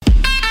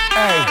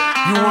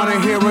You wanna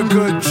hear a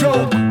good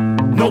joke?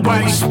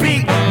 Nobody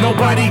speak,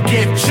 nobody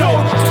get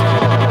choked.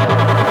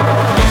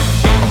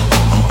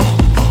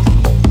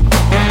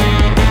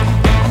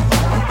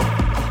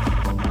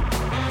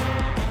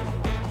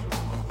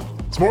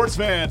 Sports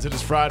fans, it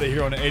is Friday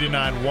here on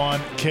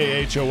 89.1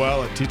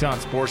 KHOL. And Teton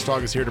Sports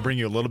Talk is here to bring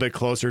you a little bit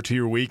closer to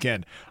your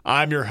weekend.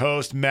 I'm your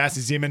host,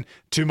 Massey Zeman.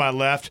 To my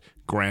left,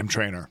 Graham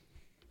Trainer.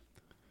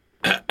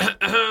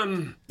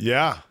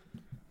 Yeah.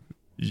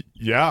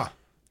 Yeah.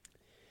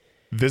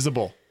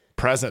 Visible.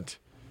 Present.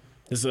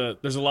 There's a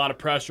lot of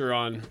pressure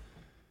on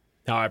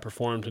how I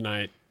perform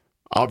tonight.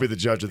 I'll be the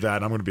judge of that,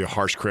 and I'm going to be a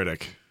harsh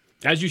critic.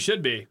 As you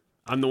should be.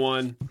 I'm the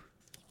one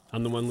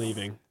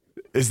leaving.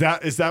 Is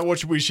that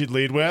what we should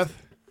lead with?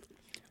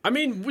 I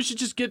mean, we should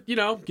just get it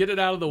out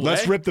of the way.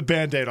 Let's rip the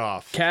Band-Aid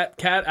off. Cat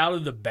out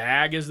of the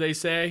bag, as they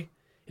say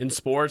in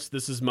sports.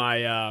 This is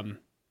my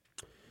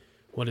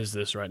what is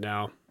this right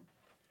now?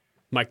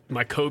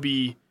 My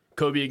Kobe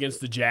against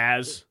the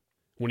Jazz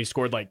when he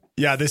scored like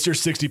this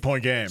year's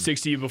 60-point game.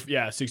 60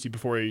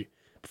 before he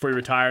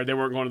retired. They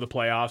weren't going to the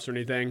playoffs or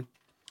anything.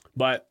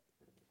 But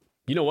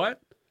you know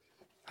what?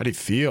 How do you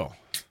feel?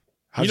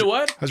 How's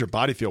your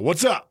body feel?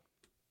 What's up?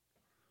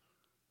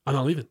 I'm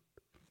not leaving.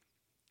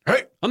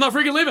 Hey, I'm not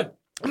freaking leaving.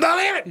 I'm not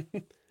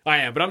leaving. I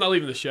am, but I'm not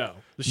leaving the show.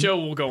 The show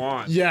will go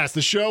on. Yes,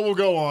 the show will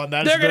go on.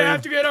 They're going to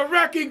have to get a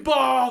wrecking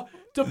ball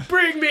to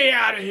bring me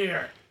out of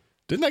here.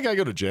 Didn't that guy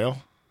go to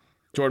jail?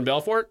 Jordan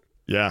Belfort?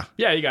 Yeah.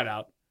 Yeah, he got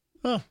out.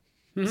 Oh,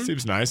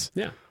 Seems nice.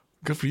 Yeah.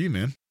 Good for you,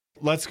 man.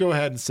 Let's go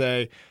ahead and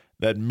say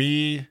that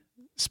me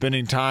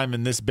spending time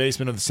in this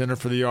basement of the Center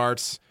for the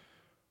Arts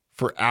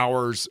for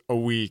hours a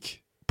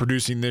week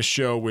producing this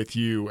show with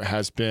you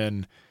has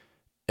been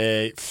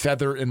a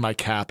feather in my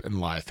cap in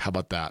life. How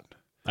about that?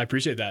 I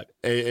appreciate that.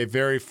 A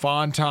very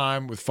fond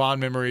time with fond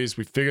memories.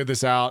 We figured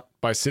this out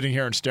by sitting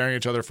here and staring at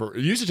each other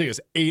it used to take us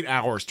 8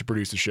 hours to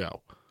produce a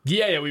show.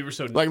 Yeah, we were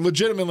so like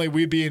legitimately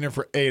we'd be in here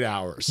for 8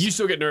 hours. You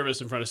still get nervous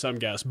in front of some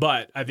guests,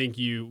 but I think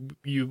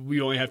we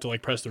only have to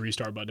like press the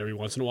restart button every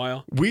once in a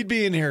while. We'd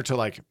be in here till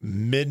like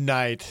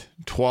midnight,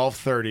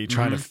 12:30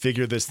 trying to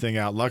figure this thing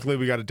out. Luckily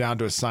we got it down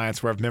to a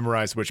science where I've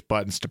memorized which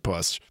buttons to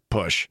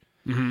push.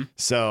 Mm-hmm.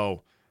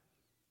 So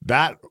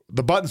the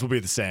buttons will be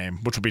the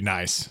same, which will be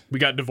nice. We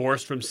got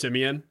divorced from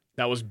Simeon.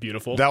 That was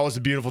beautiful. That was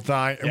a beautiful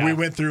time. And we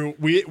went through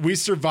we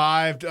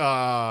survived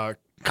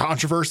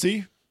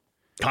controversy.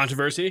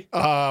 Controversy?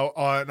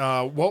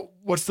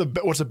 What's a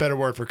better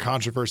word for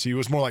controversy? It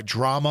was more like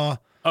drama.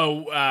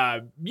 Oh,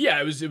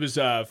 it was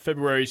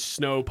February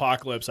snow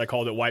apocalypse. I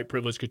called it white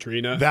privilege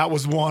Katrina. That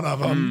was one of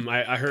them.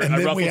 I heard. And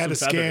I then we had a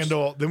some feathers.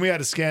 scandal. Then we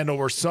had a scandal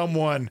where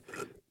someone,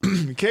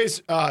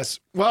 it's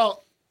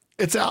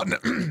out.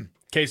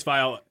 Case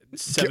file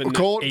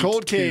 782.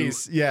 Cold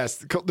case.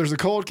 Yes, there's a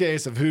cold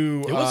case of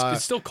who.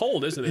 It's still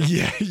cold, isn't it?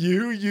 Yeah,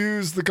 you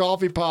used the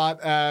coffee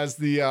pot as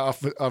the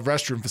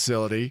restroom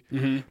facility.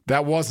 Mm-hmm.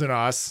 That wasn't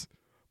us,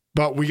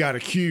 but we got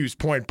accused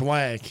point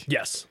blank.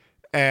 Yes,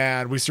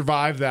 and we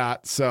survived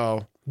that.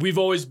 So we've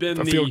always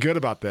been. I feel good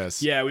about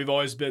this. Yeah, we've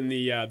always been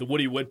the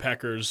Woody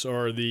Woodpeckers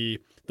or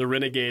the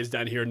renegades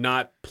down here,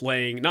 not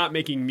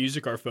making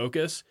music our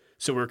focus.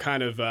 So we're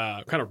kind of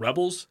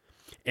rebels.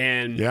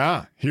 And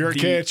yeah, here at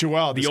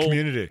KHOL, this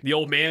community. The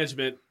old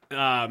management,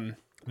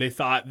 they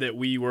thought that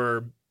we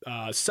were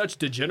such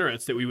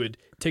degenerates that we would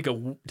take a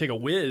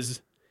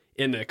whiz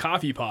in the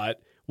coffee pot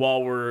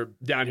while we're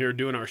down here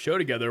doing our show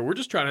together. We're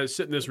just trying to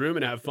sit in this room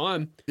and have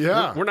fun.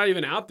 Yeah. We're not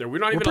even out there. We're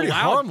not even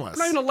allowed. Harmless.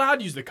 We're not even allowed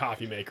to use the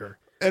coffee maker.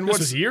 And this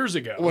was years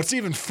ago. What's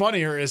even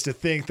funnier is to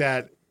think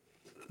that,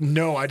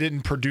 no, I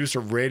didn't produce a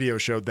radio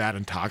show that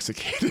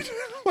intoxicated.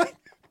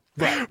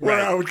 Where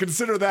I would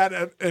consider that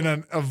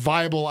a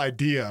viable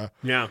idea.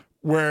 Yeah.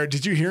 Where,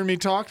 did you hear me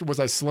talk? Was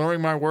I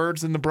slurring my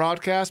words in the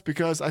broadcast?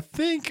 Because I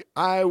think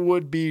I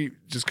would be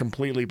just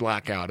completely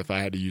blackout if I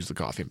had to use the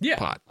coffee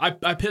pot.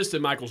 I pissed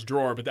in Michael's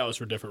drawer, but that was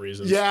for different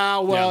reasons. Yeah,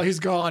 well,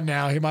 he's gone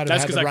now. He might have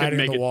had the writing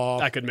on the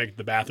wall. I couldn't make it to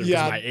the bathroom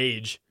because of my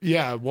age.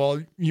 Yeah,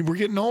 well, we're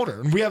getting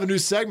older. And we have a new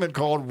segment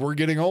called We're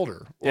Getting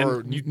Older.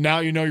 Now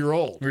you know you're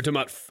old. We were talking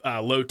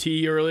about Low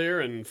T earlier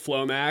and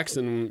Flomax,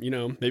 and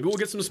maybe we'll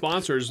get some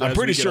sponsors. I'm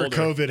pretty sure the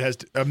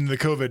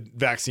COVID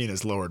vaccine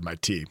has lowered my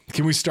T.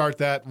 Can we start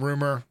that rumor?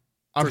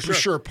 I'm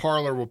sure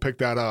Parler will pick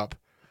that up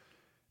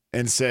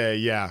and say,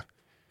 yeah,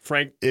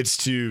 Frank, it's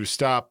to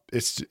stop.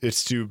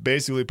 It's to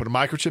basically put a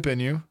microchip in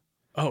you.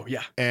 Oh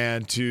yeah,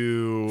 and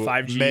to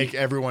 5G. Make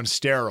everyone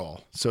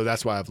sterile. So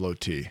that's why I have low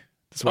T.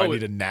 That's why I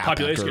need a nap.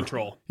 Population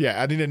control.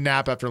 Yeah, I need a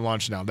nap after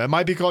lunch now. That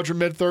might be called your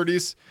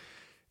mid-30s.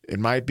 It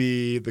might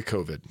be the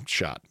COVID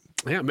shot.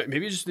 Yeah,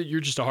 maybe you're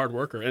just a hard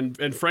worker.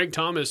 And Frank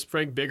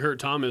Big Hurt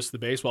Thomas, the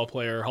baseball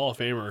player, Hall of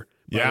Famer,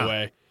 by the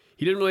way.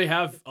 He didn't really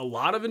have a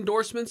lot of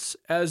endorsements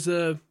as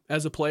a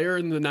player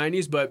in the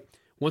 90s, but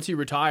once he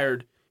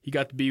retired, he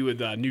got to be with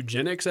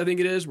Nugenics, I think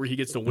it is, where he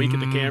gets to wink at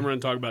the camera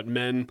and talk about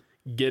men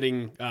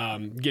getting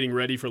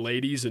ready for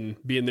ladies and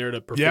being there to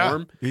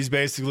perform. Yeah, he's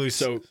basically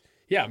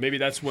yeah, maybe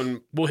that's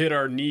when we'll hit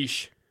our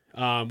niche.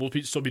 We'll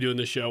still be doing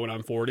this show when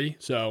I'm 40.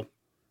 So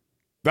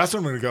That's what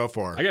I'm going to go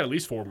for. I got at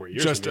least 4 more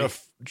years.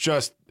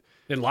 Just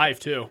in life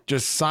too.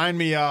 Just sign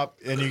me up,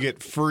 and you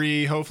get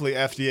free, hopefully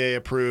FDA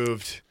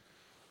approved.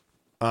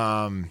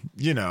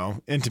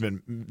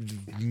 Intimate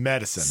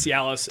medicine.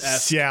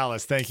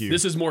 Cialis, thank you.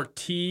 This is more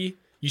tea.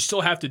 You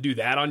still have to do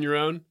that on your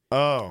own.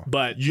 Oh,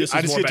 but this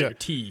is more about your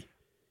tea.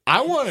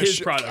 I want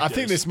to. I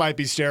think this might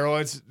be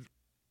steroids.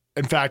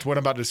 In fact, what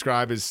I'm about to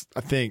describe is,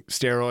 I think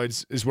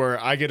steroids is where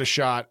I get a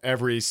shot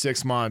every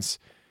 6 months,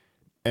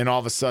 and all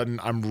of a sudden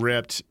I'm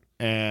ripped,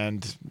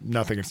 and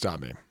nothing can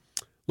stop me.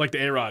 Like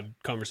the A-Rod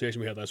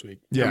conversation we had last week.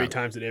 Yeah. How many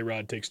times did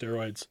A-Rod take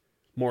steroids?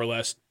 More or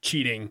less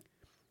cheating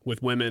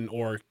with women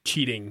or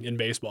cheating in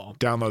baseball.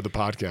 Download the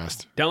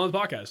podcast.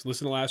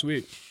 Listen to last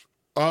week.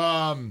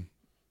 Can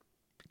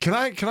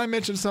I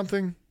mention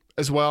something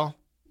as well?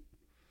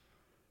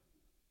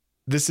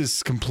 This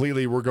is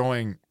completely we're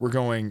going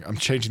I'm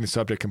changing the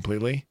subject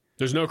completely.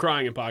 There's no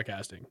crying in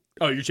podcasting.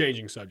 Oh, you're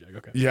changing subject.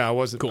 Okay. Yeah, I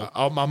wasn't cool.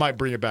 I might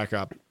bring it back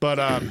up. But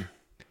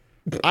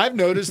I've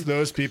noticed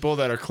those people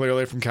that are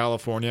clearly from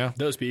California.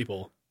 Those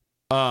people.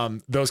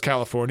 Those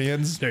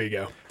Californians. There you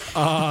go.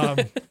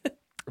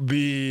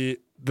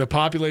 The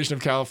population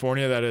of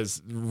California that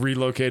is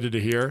relocated to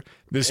here,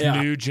 this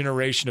new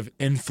generation of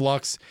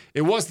influx.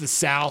 It was the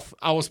South.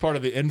 I was part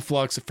of the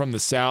influx from the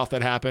South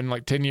that happened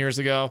like 10 years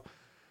ago.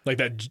 Like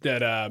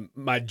that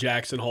my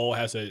Jackson Hole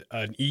has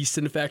an yeast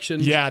infection.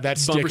 Yeah, that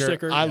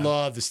sticker. I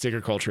love the sticker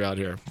culture out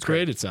here.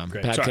 Created some.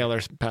 Great. Pat Taylor,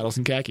 Paddles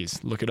and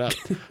Khakis. Look it up.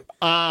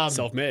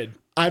 Self-made.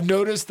 I've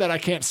noticed that I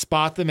can't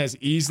spot them as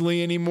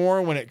easily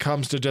anymore when it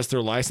comes to just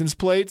their license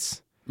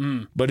plates.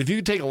 But if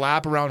you take a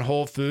lap around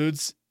Whole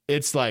Foods,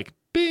 it's like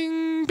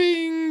bing,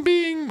 bing,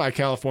 bing. My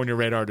California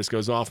radar just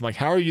goes off. I'm like,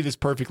 how are you this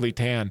perfectly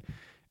tan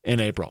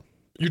in April?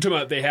 You're talking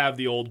about they have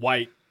the old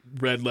white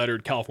red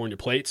lettered California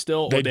plate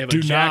still, or they have a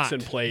Jackson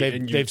plate.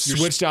 They've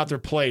switched out their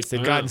plates.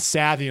 They've gotten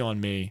savvy on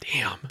me.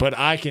 Damn. But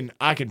I can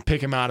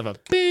pick them out of a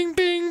bing,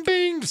 bing,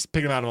 bing. Just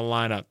pick them out of a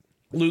lineup.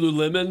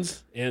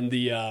 Lululemons and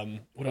the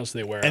what else do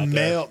they wear? And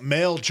male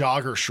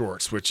jogger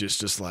shorts, which is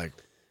just like,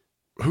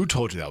 who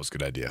told you that was a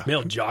good idea?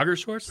 Male jogger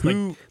shorts,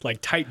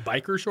 like tight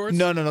biker shorts.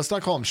 No. Let's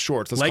not call them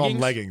shorts. Let's call them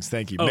leggings.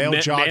 Thank you. Oh,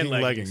 male jogging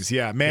man leggings.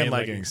 Yeah, man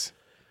leggings.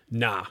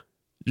 Nah.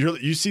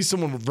 You see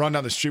someone run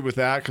down the street with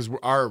that because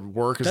our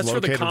work is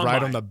located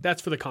right on the.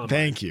 That's for the combine.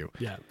 Thank you.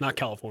 Yeah, not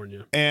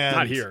California. And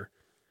not here.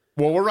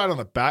 Well, we're right on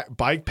the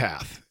bike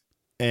path,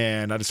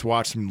 and I just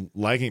watched some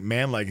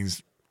man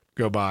leggings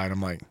go by, and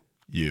I'm like,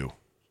 you.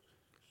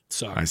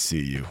 Sorry. I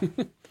see you.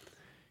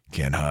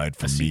 Can't hide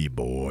from me,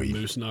 boy.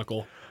 Moose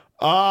knuckle.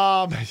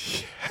 All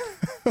right,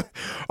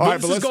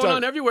 but this is going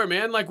on everywhere,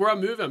 man. Like where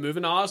I'm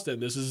moving to Austin.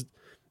 This is,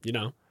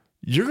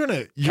 You're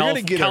gonna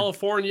get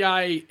California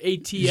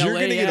ATLAX. You're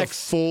gonna get a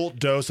full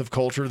dose of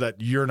culture that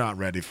you're not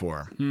ready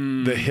for.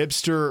 The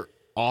hipster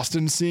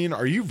Austin scene.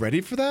 Are you ready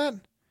for that?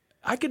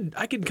 I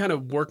could kind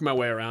of work my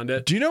way around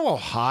it. Do you know how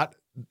hot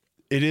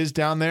it is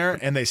down there,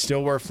 and they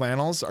still wear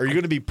flannels? Are you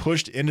going to be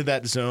pushed into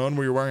that zone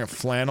where you're wearing a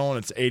flannel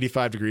and it's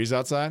 85 degrees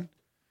outside?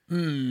 Flipping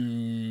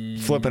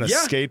a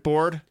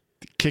skateboard,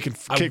 kick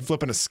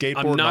flipping a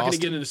skateboard. I'm not going to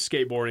get into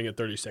skateboarding at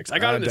 36. I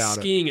got into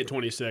skiing at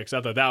 26.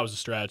 I thought that was a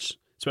stretch.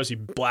 Especially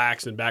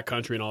blacks and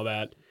backcountry and all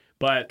that,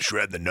 but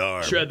shred the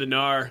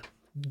gnar.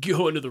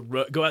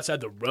 Go outside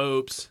the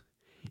ropes.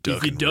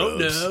 If you don't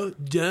know,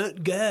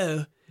 don't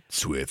go.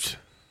 Swift.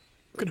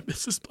 I'm gonna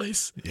miss this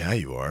place. Yeah,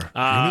 you are.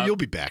 You'll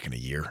be back in a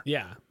year.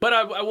 Yeah, but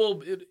I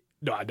will.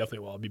 No, I definitely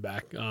will. I'll be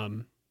back.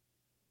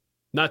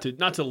 Not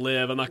to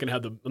live. I'm not gonna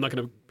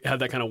have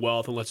that kind of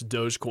wealth unless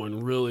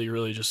Dogecoin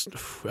really just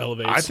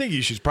elevates. I think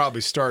you should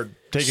probably start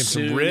taking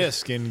some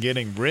risk in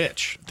getting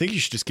rich. I think you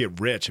should just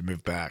get rich and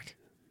move back.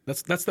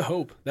 That's the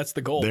hope. That's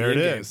the goal. There it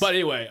is. But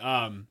anyway,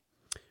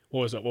 what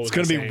was it? It's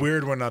going to be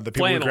weird when the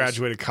people we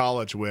graduated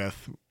college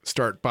with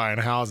start buying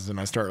houses, and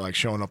I start like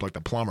showing up like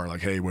the plumber,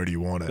 like, "Hey, where do you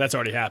want it?" That's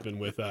already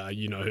happened with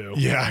you know who.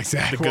 Yeah,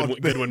 exactly.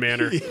 The Goodwin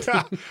Manor.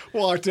 Yeah.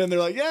 Walked in, they're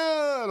like,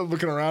 "Yeah." And I'm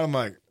looking around. I'm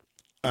like,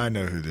 I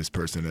know who this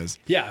person is.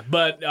 Yeah,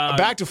 but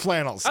back to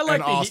flannels. I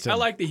like and Austin. I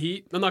like the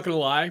heat. I'm not going to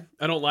lie.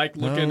 I don't like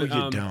looking.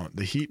 No, you don't.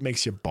 The heat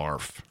makes you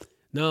barf.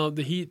 No,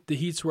 the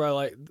heat's where I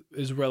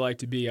like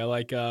to be. I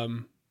like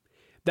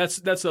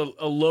That's a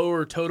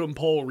lower totem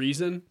pole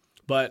reason,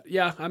 but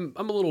yeah, I'm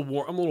a little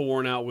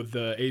worn out with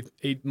the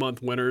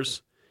 8-month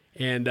winters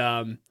and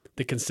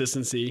the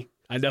consistency.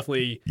 I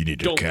definitely you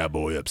need to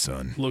cowboy up,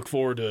 son. Look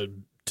forward to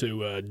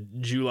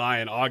July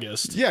and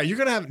August. Yeah, you're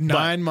gonna have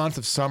 9 months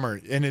of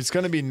summer, and it's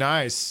gonna be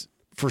nice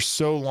for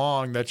so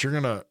long that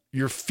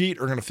your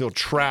feet are gonna feel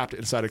trapped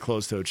inside of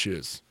closed-toed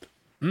shoes.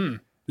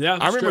 Yeah,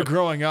 I remember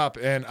growing up,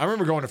 and I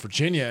remember going to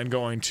Virginia and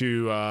going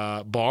to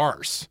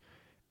bars.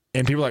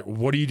 And people are like,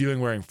 what are you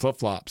doing wearing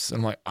flip-flops? And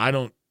I'm like, I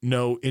don't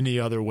know any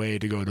other way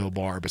to go to a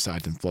bar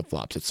besides in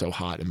flip-flops. It's so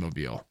hot in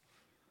Mobile.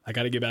 I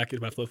got to get back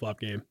into my flip-flop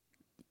game.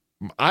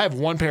 I have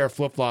one pair of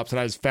flip-flops, and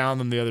I just found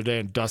them the other day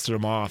and dusted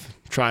them off,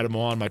 tried them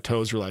on. My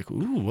toes were like,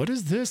 ooh, what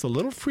is this? A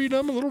little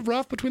freedom, a little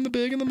rough between the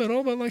big and the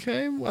middle. But like,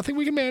 hey, I think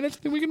we can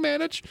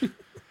manage.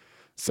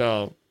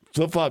 So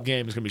Flip-flop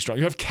game is going to be strong.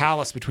 You have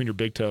callus between your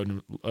big toe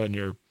and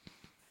your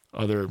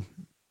other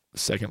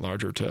second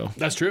larger toe.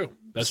 That's true.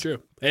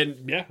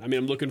 And yeah, I mean,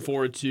 I'm looking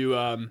forward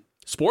to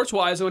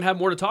sports-wise. I don't have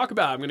more to talk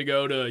about. I'm going to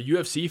go to a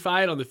UFC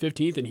fight on the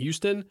 15th in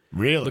Houston.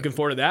 Really? Looking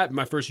forward to that.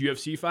 My first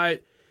UFC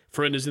fight.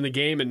 Friend is in the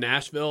game in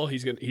Nashville.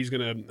 He's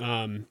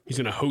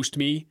gonna host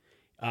me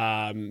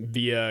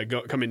via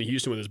coming to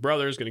Houston with his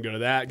brothers. Going to go to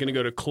that. Going to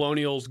go to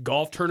Colonial's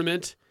golf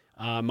tournament.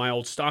 My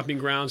old stomping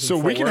grounds. So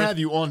we can have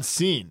you on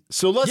scene.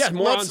 So let's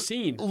on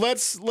scene.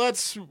 Let's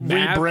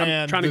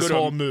rebrand this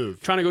whole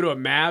move. Trying to go to a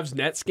Mavs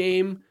Nets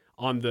game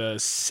on the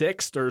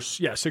 6th or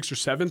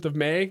 7th of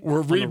May.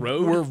 We're on the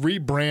road. We're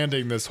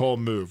rebranding this whole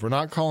move. We're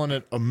not calling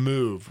it a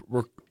move.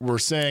 We're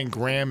saying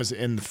Graham is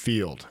in the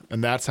field,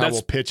 and that's how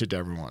we'll pitch it to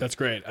everyone. That's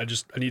great. I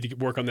need to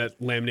work on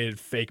that laminated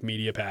fake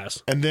media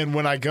pass. And then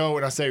when I go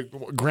and I say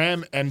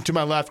Graham, and to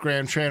my left,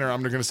 Graham Trainer,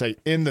 I'm going to say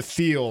in the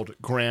field,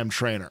 Graham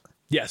Trainer.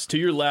 Yes, to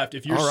your left.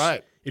 If you're all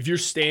right. If you're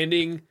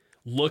standing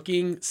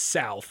looking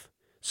south,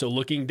 so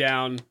looking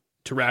down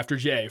to Rafter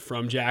J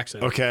from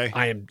Jackson. Okay.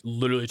 I am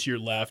literally to your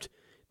left,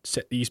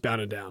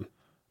 eastbound and down.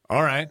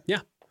 All right. Yeah.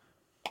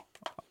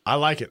 I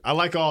like it. I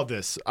like all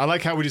this. I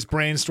like how we just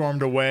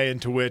brainstormed a way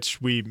into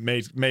which we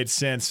made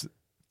sense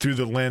through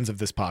the lens of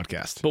this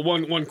podcast. But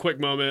one quick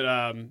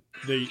moment.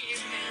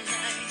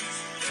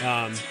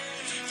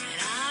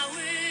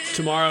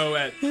 Tonight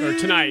 / if you're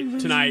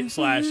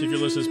listening to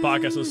this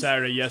podcast on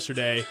Saturday,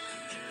 yesterday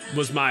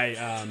was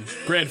my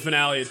grand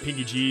finale at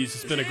Pinky G's.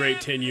 It's been a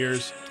great 10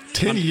 years.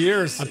 10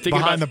 years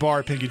behind the bar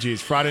at Pinky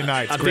G's. Friday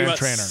nights, Graham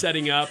Trainer.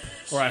 Setting up,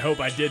 or I hope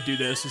I did do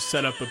this, is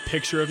set up a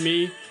picture of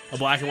me, a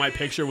black and white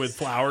picture with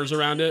flowers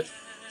around it,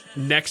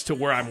 next to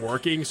where I'm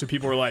working. So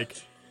people were like,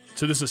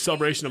 so this is a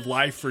celebration of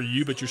life for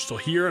you, but you're still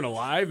here and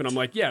alive? And I'm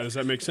like, yeah, does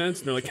that make sense?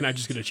 And they're like, can I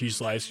just get a cheese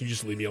slice? You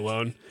just leave me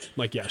alone? I'm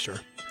like, yeah,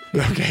 sure.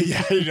 Okay,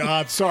 yeah,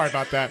 I'm sorry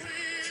about that.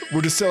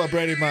 We're just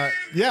celebrating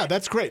yeah,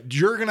 that's great.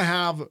 You're going to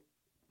have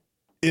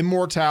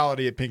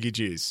immortality at Pinky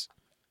G's.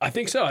 I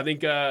think so. I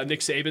think Nick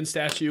Saban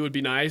statue would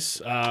be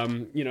nice. At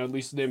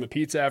least name a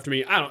pizza after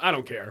me. I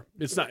don't care.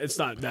 It's not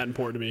that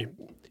important to me.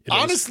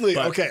 Honestly,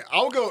 okay,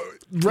 I'll go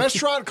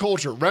restaurant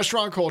culture.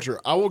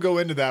 I will go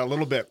into that a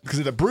little bit because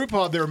at the brew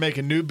pub they were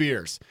making new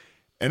beers,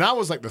 and I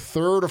was like the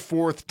third or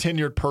fourth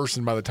tenured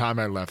person by the time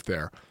I left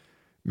there.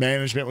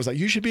 Management was like,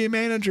 "You should be a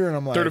manager," and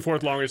I'm like, third or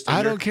fourth longest tenure.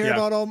 I don't care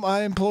about all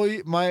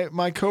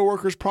my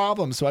coworkers'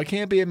 problems, so I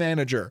can't be a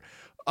manager.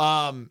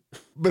 But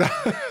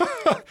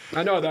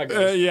I know how that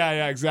goes.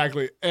 Yeah,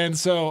 exactly. And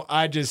so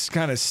I just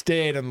kind of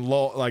stayed and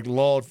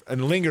lulled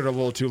and lingered a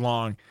little too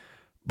long.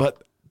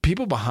 But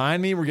people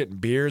behind me were getting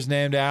beers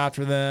named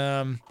after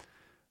them.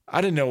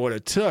 I didn't know what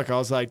it took. I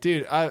was like,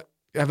 dude, have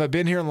I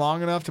been here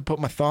long enough to put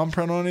my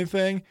thumbprint on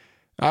anything?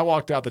 I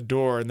walked out the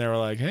door and they were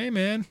like, hey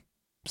man,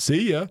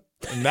 see ya.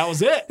 And that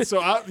was it.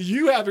 So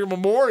you have your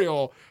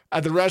memorial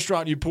at the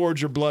restaurant you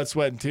poured your blood,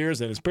 sweat, and tears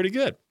in. It's pretty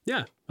good.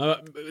 Yeah.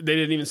 They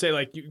didn't even say,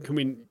 like, can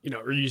we,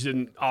 or you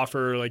didn't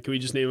offer, like, can we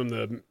just name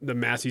them the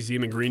Massey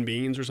Zeman green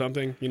beans or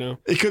something,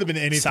 It could have been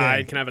anything.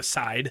 Side. Can I have a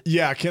side?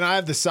 Yeah. Can I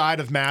have the side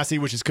of Massey,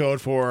 which is code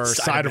for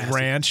side of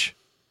ranch?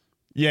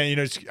 Yeah.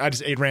 I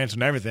just ate ranch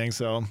and everything.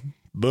 So,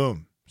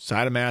 boom.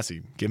 Side of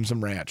Massey. Give him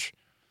some ranch.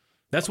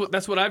 That's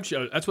what I've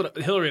chosen. That's what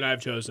Hillary and I have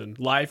chosen.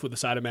 Life with a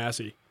side of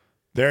Massey.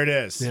 There it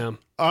is. Yeah.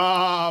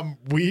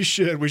 We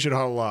should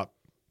huddle up.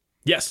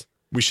 Yes.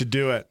 We should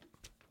do it.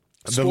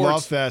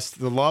 Sports.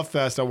 The love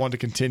fest I want to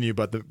continue,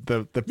 but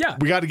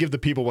we got to give the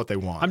people what they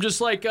want. I'm just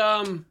like,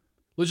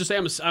 let's just say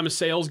I'm a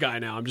sales guy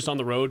now. I'm just on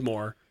the road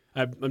more.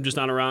 I'm just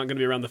not going to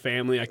be around the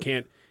family. I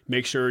can't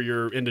make sure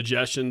your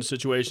indigestion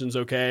situation's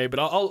okay, but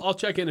I'll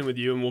check in with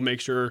you and we'll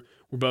make sure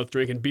we're both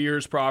drinking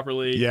beers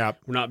properly. Yeah.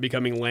 We're not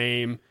becoming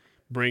lame.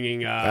 Bringing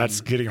that's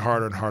getting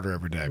harder and harder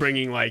every day.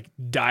 Bringing like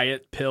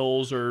diet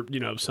pills or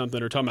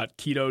something, or talking about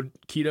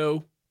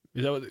keto.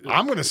 Is that what,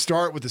 I'm going to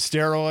start with the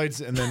steroids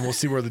and then we'll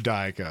see where the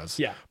diet goes.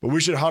 Yeah, but we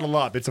should huddle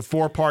up. It's a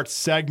 4-part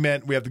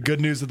segment. We have the good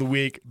news of the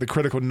week, the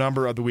critical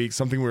number of the week,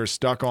 something we were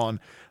stuck on,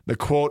 the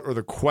quote or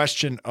the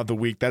question of the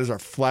week. That is our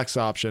flex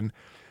option.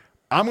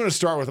 I'm going to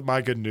start with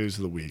my good news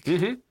of the week.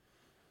 Mm-hmm.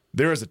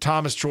 There is a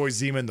Thomas Troy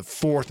Zeman the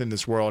fourth in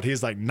this world.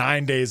 He's like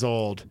 9 days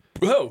old.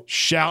 Whoa!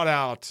 Shout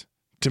out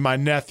to my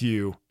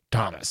nephew,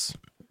 Thomas.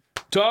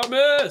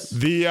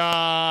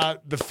 The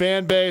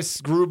fan base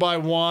grew by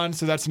 1,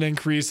 so that's an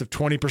increase of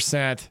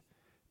 20%.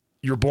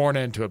 You're born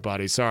into it,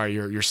 buddy. Sorry,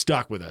 you're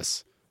stuck with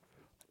us.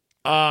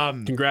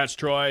 Congrats,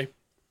 Troy.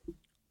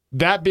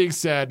 That being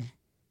said,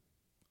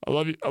 I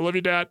love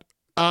you, Dad.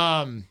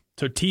 So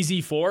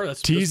TZ4,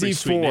 that's a pretty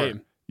sweet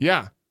name.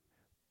 Yeah.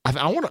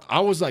 I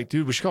was like,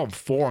 dude, we should call him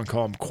 4 and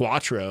call him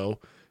Quattro,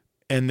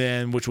 and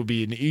then which will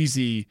be an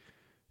easy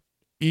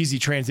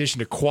transition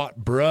to Quat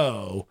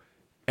Bro,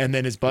 and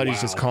then his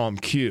buddies just call him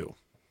Q.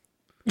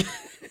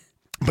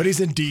 But he's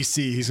in DC.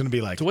 He's going to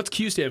be like... So what's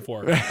Q stand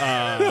for?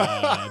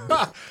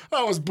 I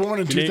was born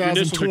in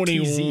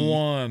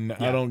 2021. Yeah.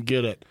 I don't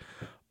get it.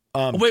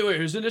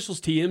 Wait. His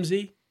initials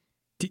TMZ?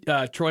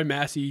 Troy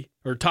Massey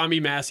or Tommy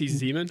Massey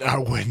Zeman? I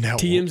wouldn't know.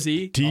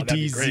 TMZ?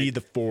 TTZ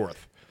the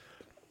fourth.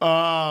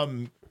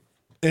 In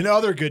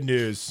other good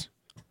news,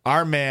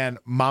 our man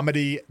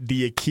Mamadi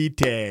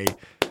Diakite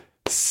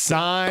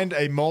signed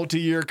a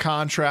multi-year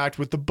contract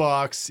with the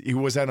Bucks. He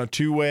was on a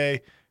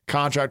two-way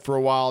contract for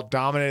a while,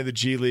 dominated the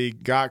G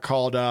League, got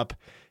called up,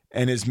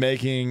 and is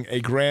making a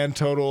grand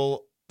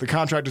total. The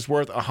contract is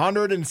worth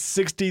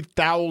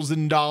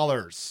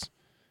 $160,000.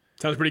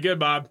 Sounds pretty good,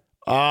 Bob.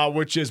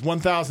 Which is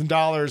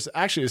 $1,000.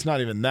 Actually, it's not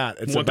even that.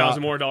 It's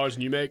 $1,000 more dollars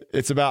than you make.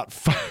 It's about.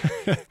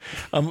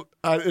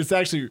 It's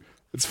actually.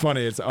 It's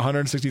funny. It's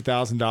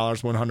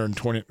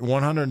 $160,000.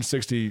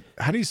 160.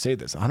 How do you say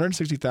this?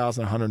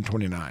 160,000.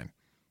 129.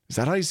 Is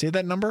that how you say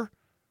that number?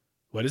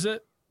 What is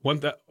it?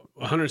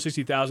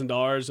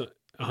 $160,000.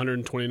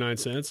 129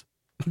 cents.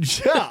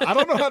 Yeah, I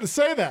don't know how to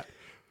say that.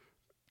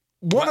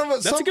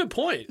 That's a good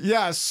point.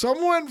 Yeah,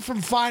 someone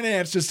from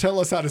finance just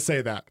tell us how to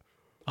say that.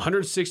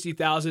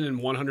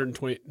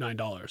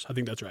 $160,129. I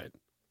think that's right.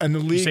 And the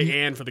league you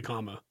say "and" for the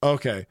comma.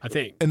 Okay, I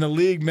think. And the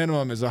league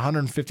minimum is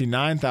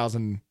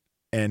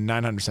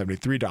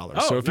 $159,973.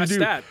 Oh, so if you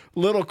do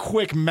little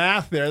quick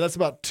math there, that's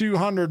about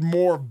 200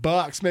 more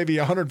bucks, maybe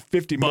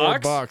 150 more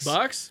bucks.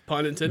 Bucks,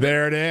 pun intended.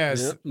 There it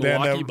is. Yep.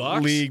 Then Milwaukee the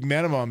Bucks. league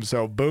minimum.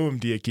 So boom,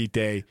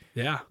 Diakite.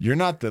 Yeah, you're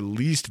not the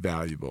least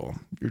valuable.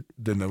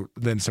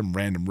 Than some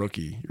random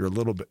rookie. You're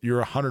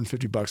You're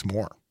 $150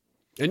 more,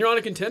 and you're on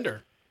a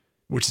contender,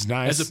 which is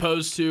nice. As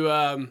opposed to,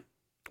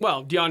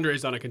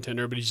 DeAndre's on a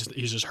contender, but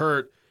he's just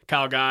hurt.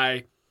 Kyle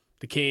Guy,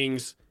 the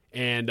Kings,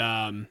 and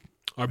our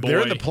boy.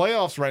 They're in the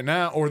playoffs right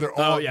now, or they're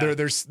all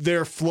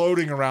they're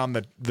floating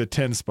around the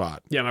 10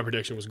 spot. Yeah, my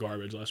prediction was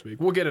garbage last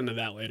week. We'll get into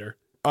that later.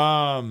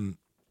 So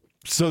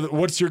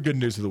what's your good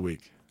news of the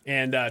week?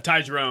 And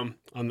Ty Jerome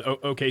on the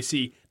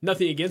OKC.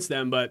 Nothing against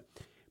them, but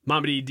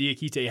Mamadi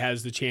Diakite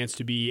has the chance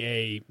to be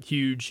a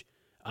huge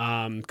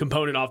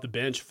component off the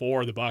bench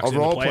for the Bucks in the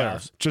playoffs. Player.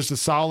 Just a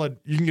solid.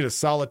 You can get a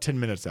solid 10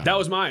 minutes out. That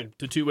was mine.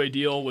 The two-way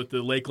deal with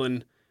the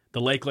Lakeland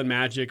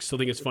Magic. Still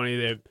think it's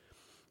funny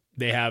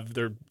they have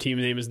their team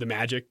name is the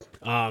Magic,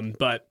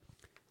 but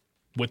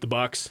with the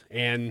Bucks,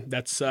 and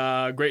that's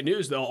great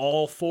news.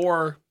 Though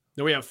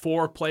we have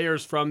 4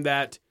 players from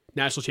that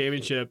national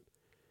championship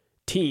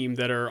team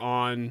that are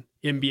on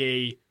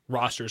NBA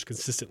rosters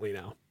consistently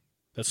now.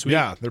 That's sweet.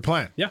 Yeah, they're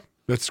playing. Yeah,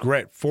 that's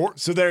great. 4.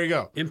 So there you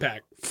go.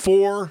 Impact.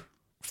 4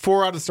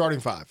 out of the starting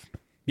 5.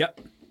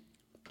 Yep.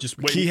 Just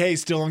waiting.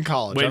 Kihei's still in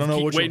college. I don't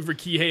know waiting for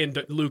Kihei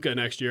and Luka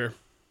next year.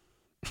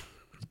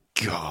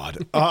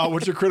 God.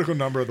 What's your critical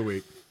number of the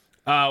week?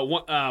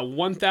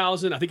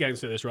 1,000. I think I can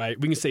say this right.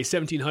 We can say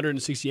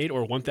 1,768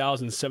 or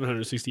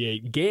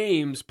 1,768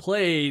 games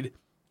played.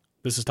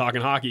 This is talking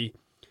hockey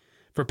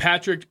for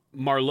Patrick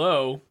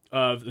Marleau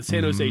of the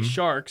San Jose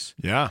Sharks.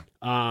 Yeah.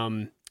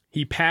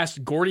 He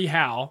passed Gordie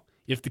Howe.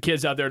 If the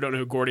kids out there don't know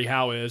who Gordie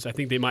Howe is, I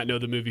think they might know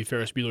the movie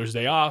Ferris Bueller's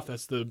Day Off.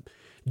 That's the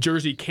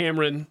jersey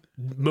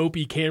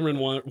Mopey Cameron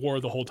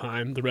wore the whole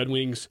time. The Red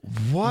Wings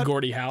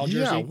Gordie Howe jersey.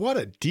 Yeah, what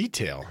a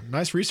detail.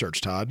 Nice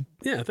research, Todd.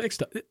 Yeah, thanks,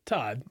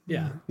 Todd.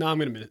 Yeah. No, I'm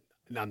going to admit it.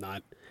 No, I'm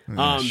not.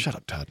 Shut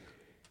up, Todd.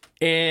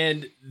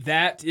 And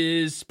that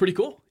is pretty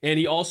cool. And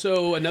he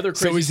also, another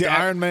crazy So he's the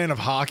Iron Man of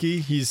hockey.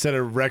 He's set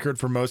a record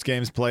for most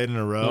games played in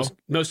a row.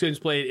 Most games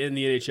played in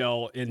the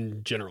NHL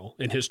in general,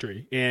 in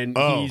history. And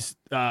he's,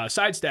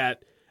 side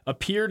stat,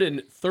 appeared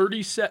in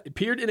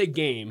a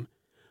game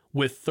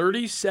with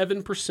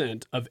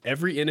 37% of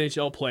every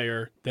NHL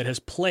player that has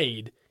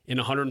played in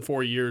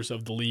 104 years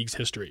of the league's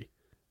history.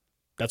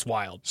 That's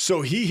wild.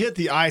 So he hit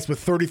the ice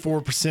with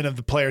 34% of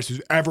the players who's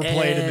ever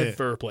played in it.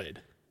 Ever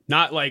played.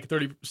 Not like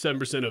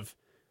 37% of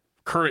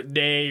current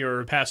day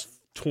or past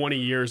 20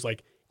 years.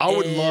 Like I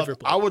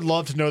would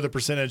love to know the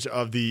percentage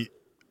of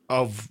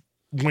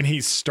when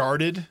he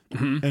started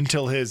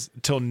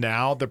till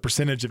now, the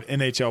percentage of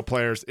NHL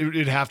players.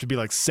 It'd have to be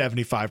like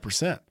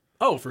 75%.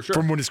 Oh, for sure.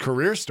 From when his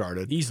career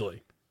started.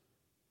 Easily.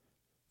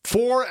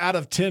 4 out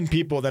of 10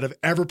 people that have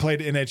ever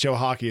played NHL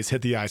hockey has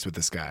hit the ice with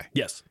this guy.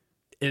 Yes.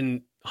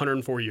 In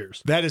 104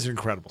 years. That is an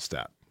incredible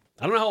stat.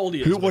 I don't know how old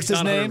he is. What's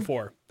his name?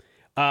 104.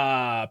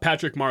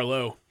 Patrick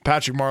Marleau.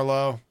 Patrick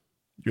Marleau,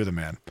 you're the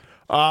man.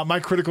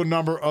 My critical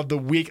number of the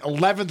week,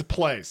 11th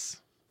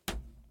place.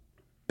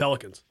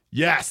 Pelicans.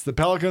 Yes, the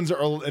Pelicans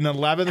are in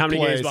 11th place. How many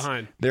games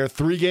behind? They're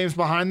 3 games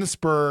behind the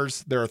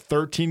Spurs. There are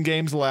 13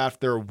 games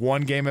left. They're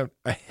 1 game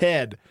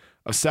ahead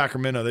of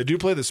Sacramento. They do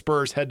play the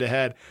Spurs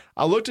head-to-head.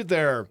 I looked at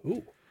their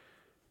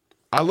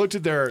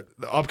the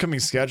upcoming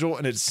schedule,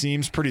 and it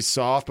seems pretty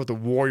soft, but the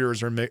Warriors,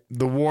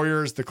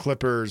 the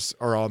Clippers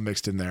are all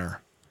mixed in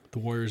there. The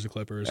Warriors, the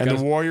Clippers. And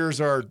the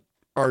Warriors are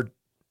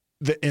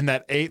in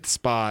that 8th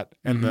spot,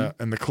 and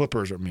the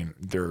Clippers, I mean,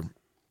 they're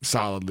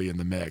solidly in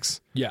the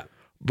mix. Yeah.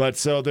 But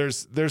so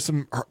there's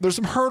some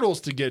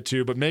hurdles to get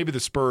to, but maybe the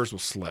Spurs will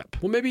slip.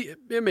 Well, maybe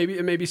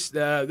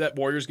that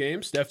Warriors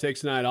game, Steph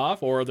takes the night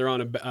off, or they're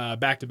on a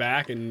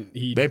back-to-back, and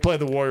they play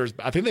the Warriors.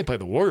 I think they play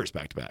the Warriors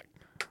back-to-back.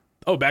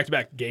 Oh,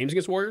 back-to-back games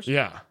against Warriors?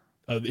 Yeah,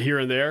 here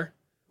and there.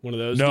 One of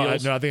those. No,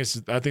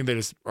 deals? I think they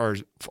just are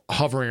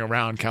hovering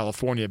around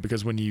California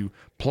because when you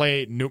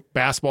play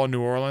basketball in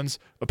New Orleans,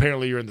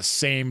 apparently you're in the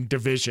same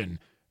division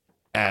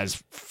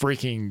as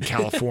freaking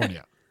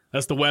California.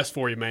 That's the West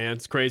for you, man.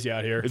 It's crazy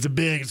out here. It's a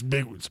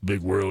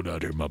big world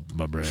out here, my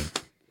brain.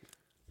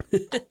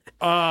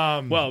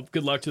 Well,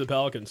 good luck to the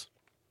Pelicans.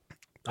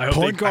 I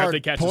hope they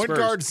catch the Spurs. Point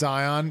guard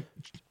Zion.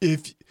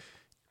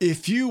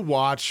 If you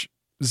watch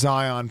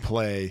Zion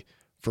play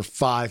for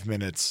 5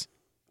 minutes,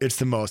 it's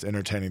the most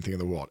entertaining thing in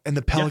the world. And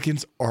the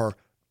Pelicans are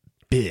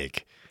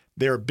big.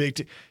 They're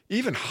big.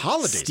 Even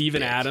Holiday's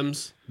Steven big.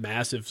 Adams,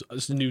 massive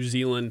New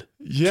Zealand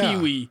Yeah.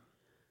 Kiwi.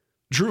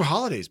 Drew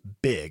Holiday's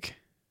big.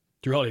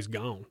 Drew Holiday's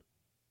gone.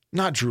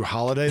 Not Drew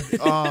Holiday.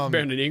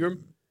 Brandon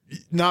Ingram.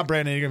 Not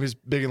Brandon Ingram. He's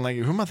big and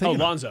lanky. Who am I Oh, thinking?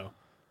 of? Lonzo.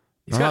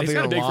 He's I'm got not to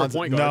thinking big of for a Lonzo.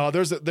 point guard.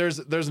 No,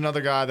 there's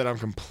another guy that I'm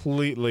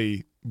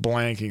completely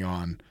blanking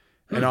on,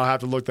 and I'll have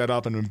to look that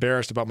up. And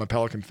embarrassed about my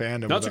Pelican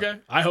fandom. That's okay.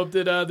 I hope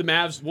that the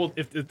Mavs will,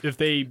 if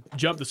they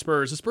jump the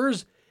Spurs,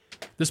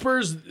 the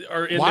Spurs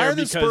are in Why there are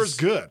the because Spurs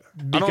good?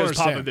 I don't because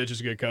understand. Popovich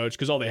is a good coach.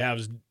 Because all they have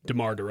is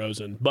DeMar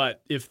DeRozan.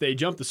 But if they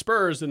jump the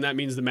Spurs, then that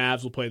means the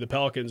Mavs will play the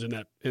Pelicans in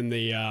the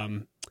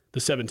 7-10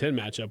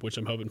 matchup, which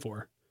I'm hoping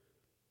for.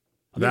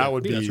 That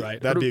would be that's right.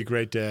 that'd be a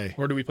great day.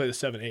 Or do we play the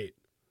 7-8?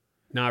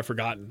 Now I've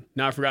forgotten.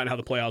 How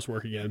the playoffs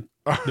work again.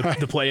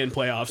 The play-in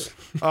playoffs.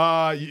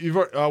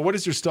 What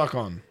is your stuck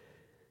on?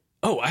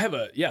 Oh, I have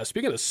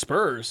speaking of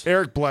Spurs.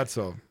 Eric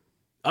Bledsoe.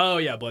 Oh,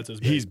 yeah, Bledsoe's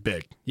big. He's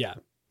big. Yeah,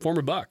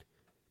 former Buck.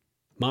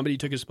 Mamadi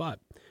took his spot.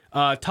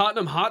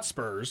 Tottenham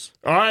Hotspurs.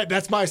 All right,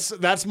 that's my.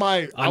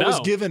 I know.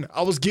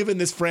 was given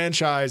this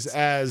franchise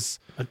as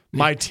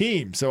my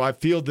team, so I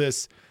feel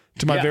this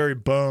to my Yeah. very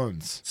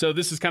bones. So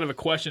this is kind of a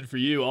question for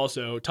you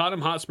also.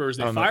 Tottenham Hotspurs,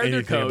 I they don't know fired their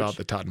anything coach. about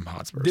the Tottenham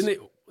Hotspurs. Didn't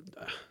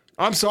they?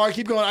 I'm sorry,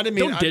 keep going. I didn't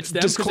mean Don't ditch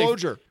them.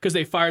 disclosure. Because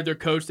they fired their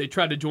coach. They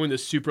tried to join the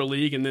Super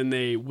League, and then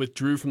they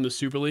withdrew from the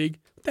Super League.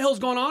 What the hell's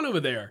going on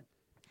over there?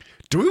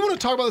 Do we want to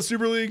talk about the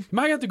Super League? Am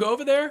I going to have to go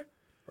over there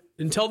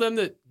and tell them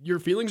that your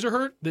feelings are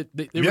hurt?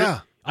 Yeah.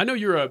 I know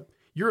you're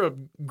a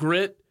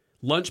grit,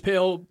 lunch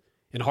pail,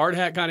 and hard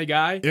hat kind of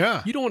guy.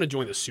 Yeah. You don't want to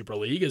join the Super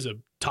League as a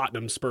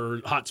Tottenham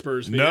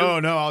Hotspurs fan. No,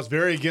 I was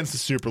very against the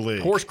Super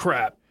League. Horse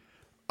crap.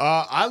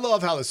 I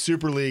love how the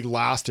Super League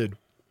lasted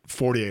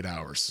 48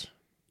 hours.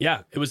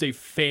 Yeah, it was a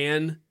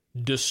fan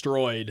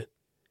destroyed.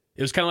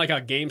 It was kind of like how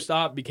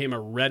GameStop became a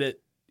Reddit,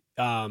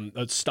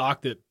 a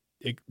stock that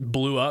it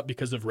blew up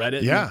because of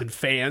Reddit and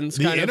fans.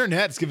 The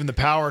internet's given the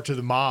power to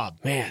the mob.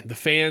 Man, the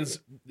fans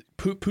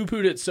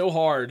poo-pooed it so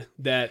hard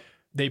that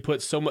they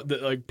put so much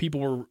that like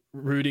people were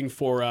rooting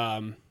for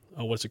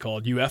what's it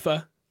called,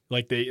 UEFA.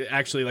 Like they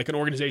actually like an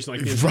organization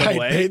like the NCAA.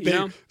 Right? You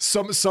know?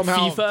 Somehow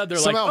FIFA. They're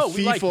somehow like, oh,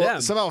 we like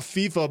them. Somehow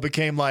FIFA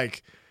became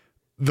like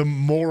the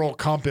moral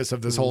compass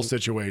of this whole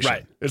situation.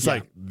 Right. It's Yeah.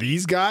 like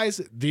these guys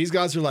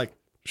are like,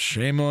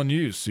 shame on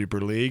you,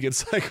 Super League.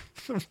 It's like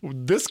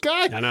this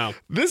guy. I know.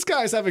 This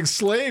guy's having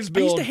slaves I used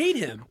build to hate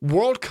him.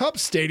 World Cup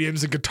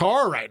stadiums in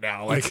Qatar right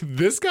now. Like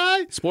this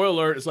guy. Spoiler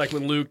alert, it's like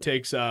when Luke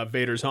takes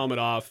Vader's helmet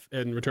off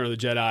in Return of the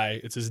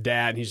Jedi. It's his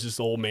dad, and he's just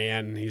an old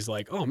man, and he's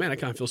like, oh man, I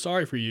kind of feel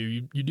sorry for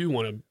you. You do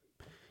want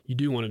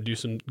to do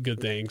some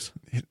good things.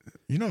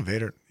 You know,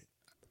 Vader,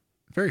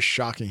 very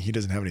shocking he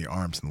doesn't have any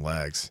arms and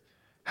legs.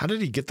 How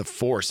did he get the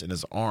force in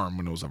his arm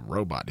when it was a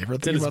robot? Do you ever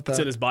think about that? It's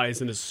in his body,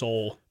 it's in his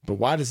soul. But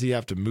why does he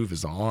have to move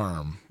his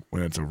arm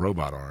when it's a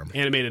robot arm?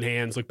 Animated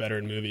hands look better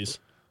in movies.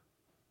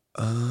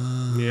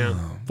 Yeah.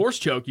 Force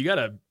choke, you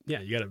gotta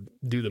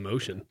do the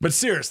motion. But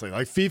seriously,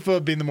 like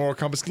FIFA being the moral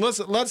compass,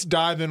 let's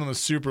dive in on the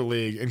Super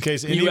League in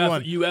case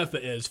anyone.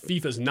 UEFA is,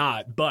 FIFA's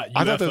not, but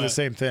I thought they're the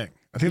same thing.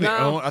 I think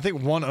No. I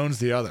think one owns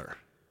the other.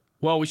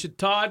 Well, we should.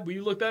 Todd, will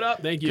you look that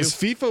up? Thank you. Because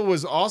FIFA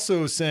was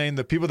also saying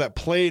the people that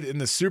played in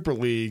the Super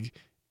League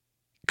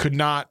could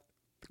not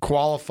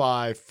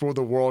qualify for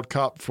the World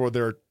Cup for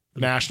their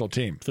national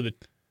team.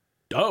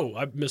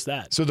 I missed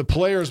that. So the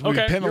players will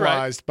Okay, be you're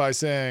penalized by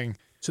saying,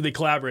 So they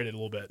collaborated a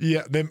little bit.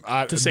 yeah,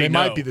 say they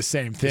might no. be the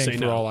same say thing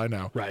for no. all I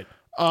know. Right.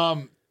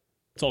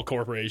 It's all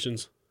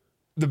corporations.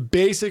 The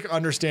basic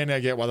understanding I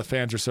get why the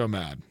fans are so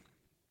mad.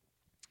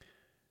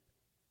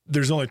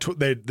 There's only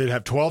they'd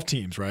have 12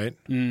 teams, right?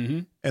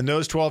 Mm-hmm. And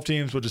those 12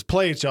 teams will just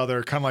play each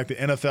other, kind of like the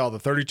NFL. The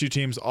 32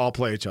 teams all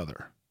play each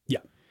other. Yeah.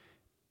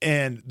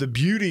 And the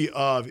beauty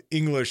of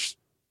English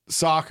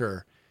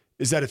soccer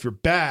is that if you're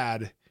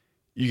bad,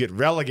 you get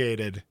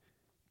relegated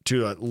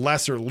to a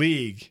lesser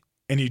league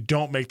and you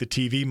don't make the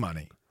TV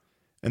money.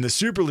 And the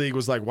Super League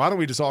was like, why don't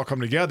we just all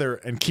come together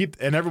and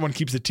everyone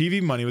keeps the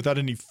TV money without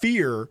any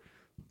fear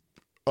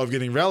of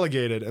getting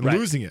relegated and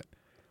losing it.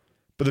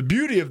 But the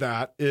beauty of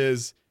that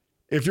is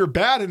if you're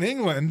bad in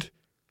England,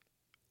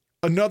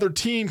 another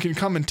team can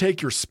come and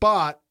take your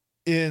spot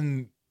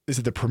in, is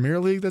it the Premier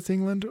League that's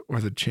England or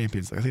the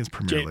Champions League? I think it's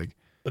Premier League.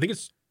 I think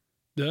it's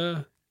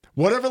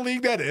Whatever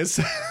league that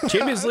is.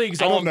 Champions League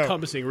is I all don't know.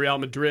 encompassing. Real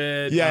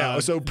Madrid.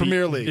 So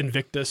Premier League.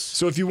 Invictus.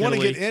 So if you want to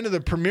Italy. get into the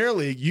Premier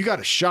League, you got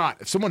a shot.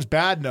 If someone's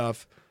bad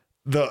enough,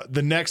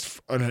 the next,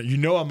 I'm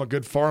a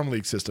good farm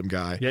league system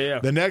guy. Yeah.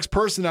 The next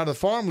person out of the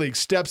farm league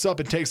steps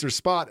up and takes their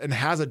spot and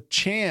has a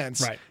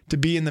chance to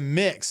be in the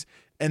mix.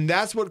 And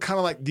that's what kind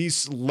of like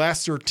these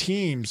lesser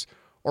teams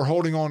are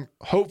holding on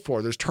hope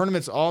for. There's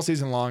tournaments all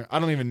season long. I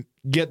don't even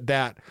get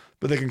that,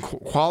 but they can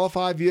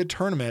qualify via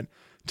tournament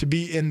to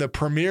be in the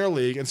Premier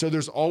League. And so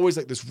there's always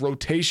like this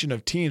rotation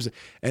of teams,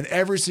 and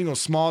every single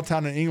small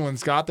town in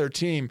England's got their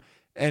team,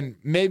 and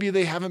maybe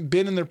they haven't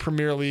been in the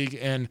Premier League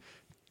in,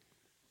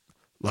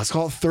 let's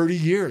call it 30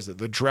 years,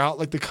 the drought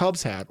like the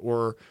Cubs had,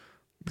 or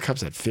the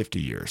Cubs had 50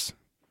 years.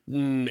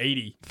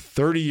 80.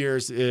 30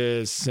 years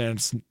is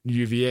since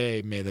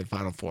UVA made the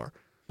Final Four.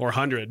 Or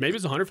 100. Maybe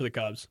it's 100 for the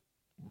Cubs.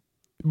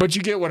 But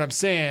you get what I'm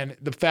saying.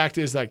 The fact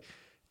is, like,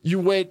 you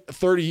wait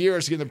 30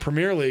 years to get in the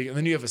Premier League, and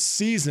then you have a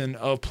season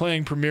of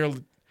playing Premier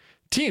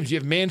teams. You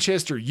have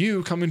Manchester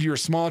U coming to your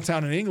small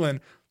town in England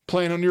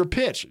playing on your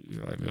pitch.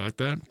 You like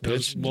that?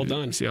 Pitch? Well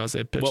done. See how I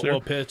said pitch there?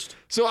 Well pitched.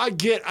 So I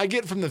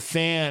get from the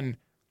fan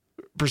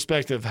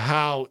perspective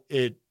how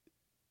it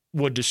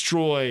would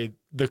destroy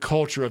the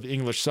culture of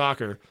English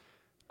soccer.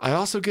 I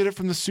also get it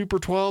from the Super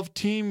 12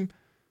 team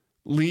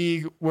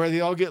league where they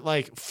all get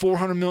like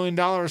 $400 million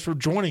for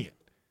joining it.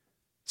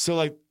 So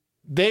like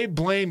they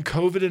blame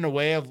COVID in a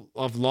way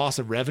of loss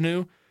of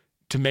revenue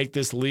to make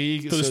this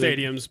league. For the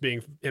stadiums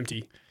being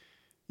empty.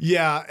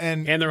 Yeah,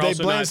 and they're they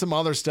also blame some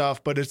other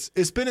stuff, but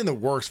it's been in the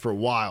works for a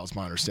while, is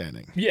my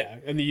understanding. Yeah,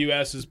 and the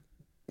U.S. is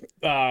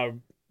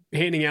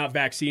handing out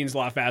vaccines a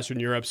lot faster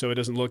than Europe, so it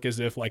doesn't look as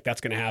if like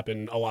that's going to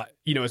happen a lot.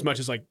 You know, as much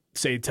as like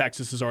say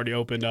Texas has already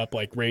opened up,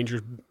 like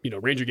Ranger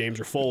games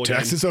are full again.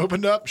 Texas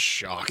opened up,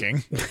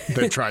 shocking.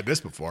 They've tried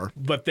this before,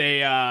 but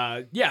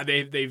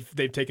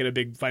they've taken a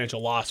big financial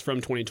loss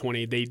from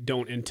 2020. They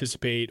don't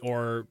anticipate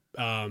or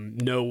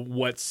know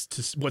what's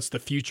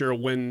the future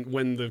when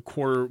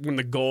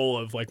the goal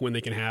of like when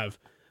they can have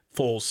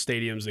full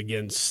stadiums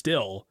again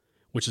still,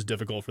 which is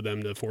difficult for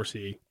them to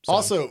foresee. So.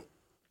 Also,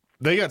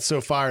 they got so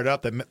fired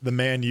up that the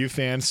Man U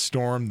fans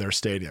stormed their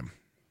stadium.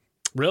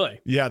 Really?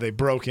 Yeah, they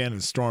broke in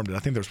and stormed it. I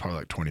think there was probably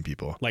like 20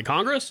 people. Like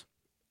Congress?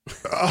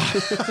 Yeah,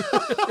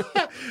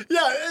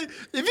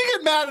 if you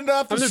get mad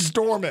enough to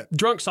storm it.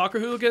 Drunk soccer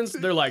hooligans,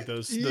 they're like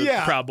those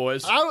Proud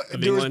Boys of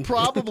there England. was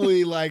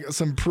probably like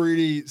some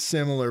pretty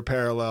similar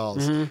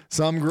parallels. Mm-hmm.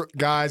 Some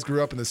guys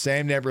grew up in the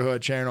same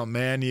neighborhood cheering on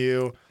Man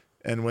U,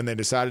 and when they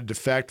decided to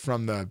defect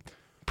from the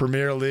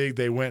Premier League,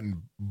 they went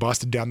and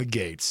busted down the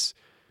gates.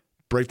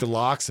 Break the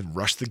locks and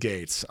rush the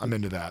gates. I'm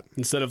into that.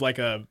 Instead of like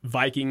a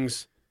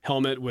Vikings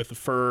helmet with a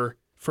fur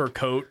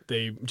coat,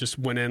 they just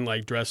went in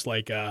like dressed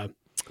like I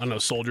don't know,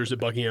 soldiers at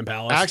Buckingham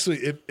Palace. Actually,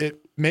 it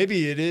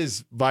maybe it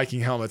is Viking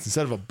helmets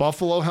instead of a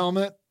buffalo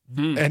helmet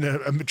and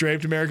a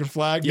draped American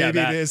flag. Yeah, maybe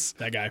it is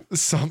that guy.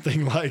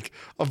 Something like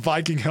a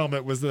Viking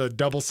helmet with a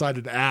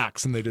double-sided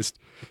axe, and they just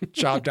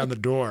chopped down the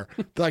door.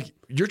 They're like,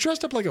 you're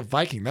dressed up like a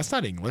Viking. That's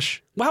not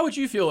English. Well, how would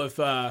you feel if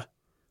the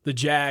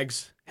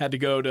Jags had to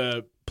go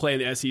to play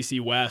in the SEC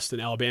West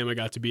and Alabama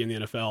got to be in the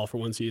NFL for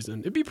one season?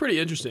 It'd be pretty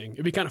interesting.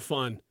 It'd be kind of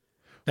fun.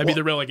 That'd be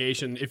the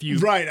relegation if you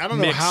right. I don't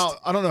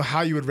know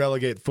how you would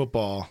relegate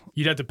football.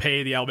 You'd have to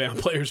pay the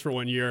Alabama players for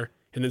 1 year,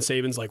 and then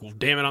Saban's like, "Well,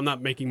 damn it, I'm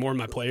not making more of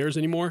my players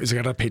anymore." Is it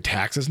got to pay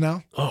taxes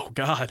now? Oh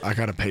God, I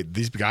got to pay.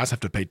 These guys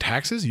have to pay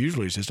taxes.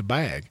 Usually, it's just a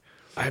bag.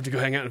 I have to go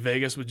hang out in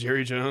Vegas with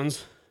Jerry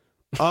Jones.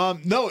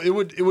 No, it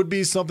would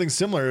be something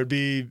similar.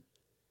 It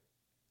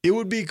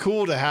would be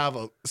cool to have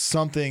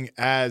something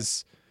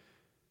as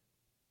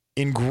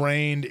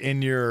ingrained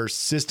in your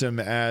system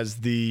as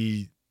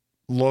the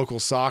local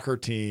soccer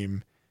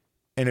team.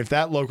 And if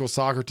that local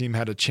soccer team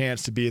had a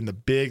chance to be in the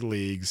big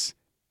leagues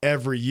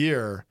every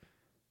year,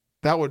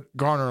 that would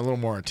garner a little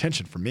more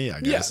attention for me, I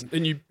guess. Yeah,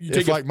 and you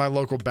if like my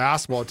local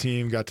basketball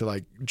team got to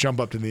like jump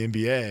up to the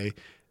NBA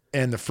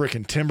and the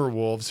freaking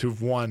Timberwolves,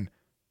 who've won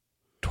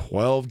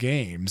 12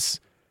 games,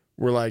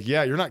 were like,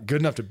 yeah, you're not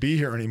good enough to be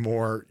here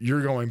anymore.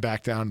 You're going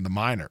back down to the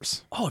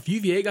minors. Oh, if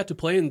UVA got to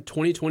play in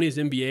 2020's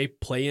NBA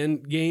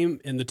play-in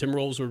game and the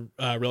Timberwolves were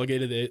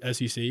relegated to the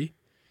SEC,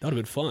 that would have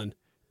been fun.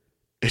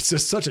 It's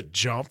just such a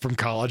jump from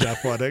college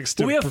athletics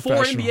to we have 4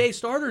 professional. NBA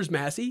starters,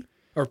 Massey,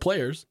 or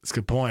players. That's a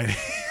good point.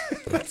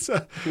 That's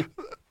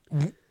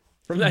from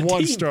that one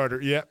team. starter.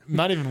 Yeah,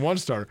 not even one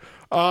starter.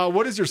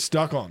 What is your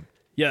stuck on?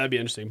 Yeah, that'd be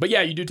interesting. But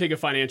yeah, you do take a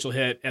financial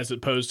hit as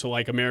opposed to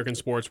like American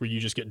sports where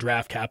you just get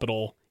draft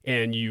capital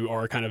and you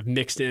are kind of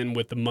mixed in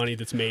with the money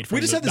that's made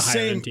from the higher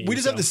end teams. We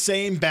just have the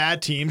same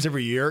bad teams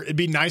every year. It'd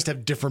be nice to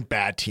have different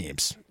bad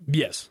teams.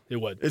 Yes, it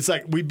would. It's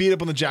like we beat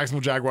up on the Jacksonville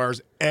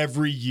Jaguars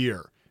every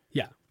year.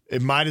 Yeah.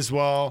 It might as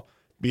well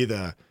be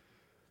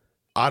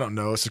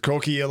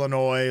Skokie,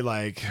 Illinois,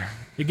 like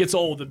it gets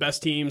old. The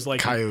best teams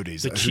like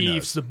Coyotes, the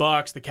Chiefs, the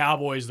Bucks, the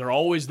Cowboys, they're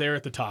always there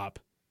at the top.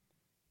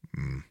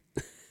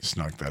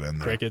 Snuck that in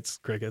there.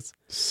 Crickets.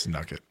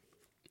 Snuck it.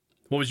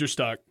 What was your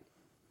stuck?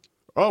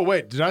 Oh,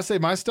 wait, did I say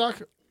my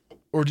stuck?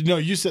 Or no,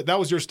 you said that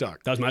was your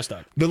stuck. That was my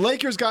stuck. The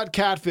Lakers got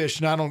catfish,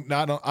 and I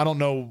don't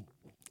know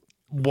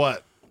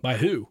what. By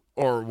who?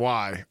 Or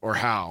why or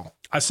how.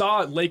 I saw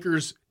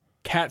Lakers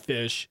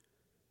catfish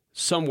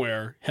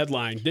somewhere,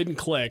 headline, didn't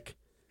click.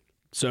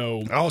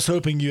 So I was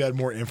hoping you had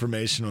more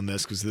information on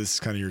this because this is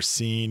kind of your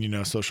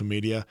scene, social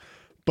media.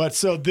 But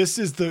so this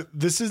is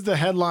the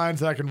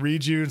headlines that I can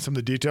read you and some of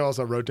the details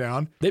I wrote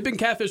down. They've been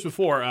catfished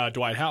before.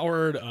 Dwight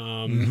Howard,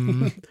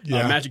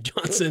 Magic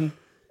Johnson.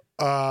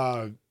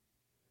 Who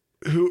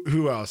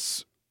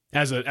else?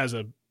 As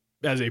a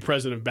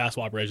president of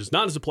basketball operations,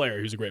 not as a player.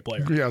 He was a great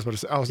player. Yeah, I was about to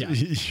say.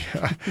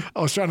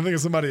 I was trying to think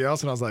of somebody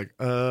else, and I was like,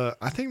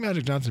 I think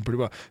Magic Johnson pretty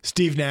well.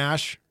 Steve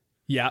Nash.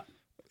 Yeah,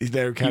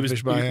 they were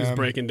catfished by him. He was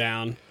breaking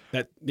down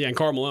that. Yeah, and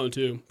Karl Malone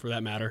too, for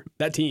that matter.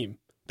 That team,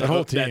 that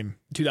whole team,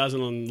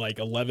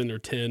 2011 or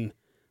 10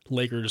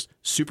 Lakers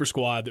super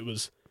squad that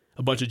was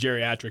a bunch of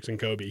geriatrics and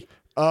Kobe.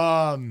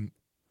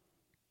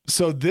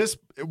 So this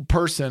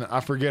person, I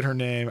forget her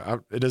name.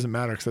 It doesn't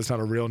matter because that's not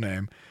a real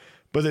name.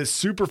 But this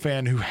super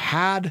fan who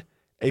had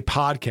a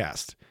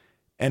podcast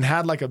and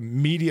had like a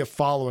media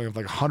following of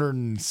like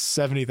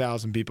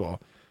 170,000 people.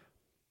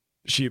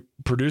 She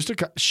produced a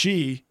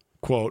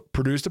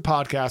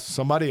podcast with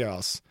somebody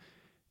else.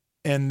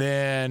 And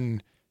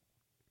then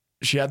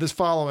she had this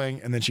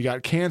following, and then she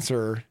got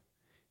cancer,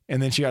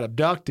 and then she got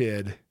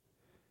abducted.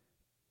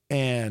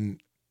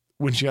 And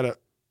when she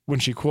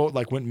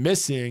went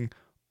missing,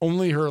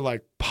 only her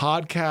like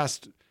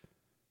podcast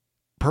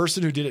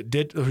person who did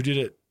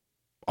it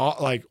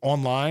like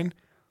online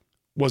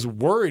was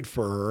worried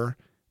for her,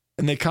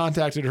 and they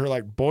contacted her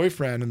like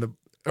boyfriend and the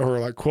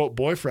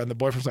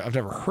boyfriend's like, I've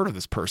never heard of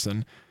this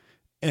person.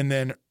 And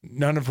then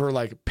none of her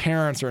like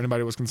parents or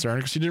anybody was concerned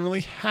because she didn't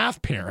really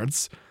have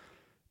parents.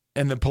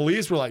 And the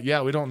police were like,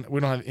 yeah, we don't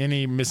have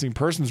any missing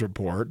persons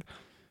report.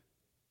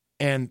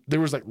 And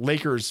there was like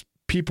Lakers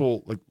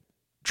people like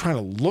trying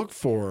to look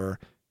for her,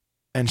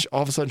 and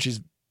all of a sudden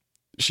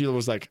she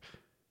was like,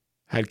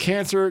 had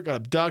cancer, got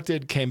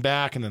abducted, came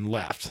back, and then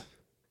left.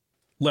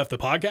 Left the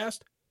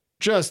podcast?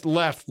 Just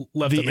left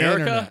the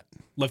America? internet.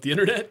 Left the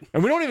internet?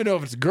 And we don't even know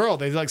if it's a girl.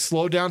 They like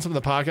slowed down some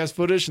of the podcast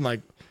footage and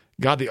like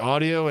got the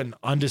audio and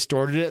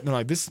undistorted it. And they're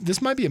like,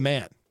 this might be a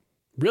man.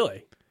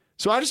 Really?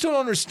 So I just don't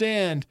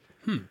understand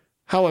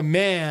how a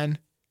man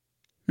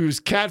who's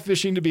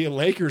catfishing to be a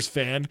Lakers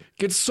fan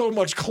gets so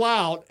much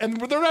clout and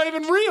they're not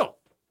even real.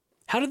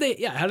 How do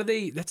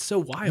they, that's so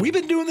wild. We've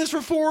been doing this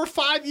for 4 or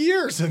 5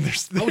 years, and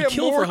they have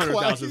kill more for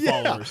 100,000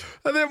 followers.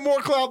 And they have more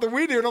clout than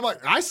we do. And I'm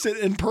like, I sit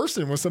in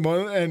person with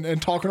someone and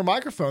talk on a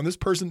microphone. This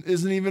person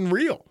isn't even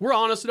real. We're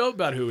honest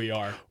about who we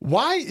are.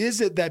 Why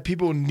is it that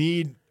people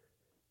need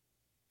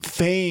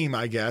fame,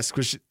 I guess?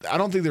 Because I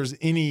don't think there's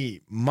any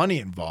money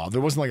involved.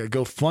 There wasn't like a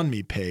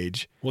GoFundMe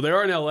page. Well, they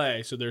are in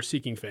LA, so they're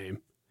seeking fame.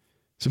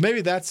 So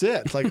maybe that's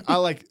it. It's like,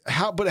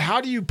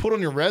 how do you put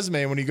on your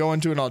resume when you go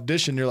into an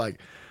audition, you're like,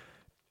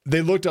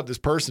 they looked up this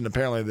person.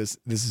 Apparently this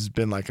has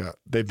been like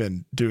they've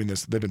been doing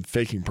this. They've been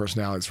faking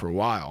personalities for a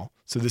while.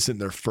 So this isn't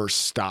their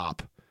first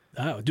stop.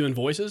 Oh, doing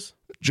voices?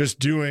 Just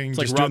doing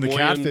the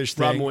catfish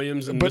thing. Rob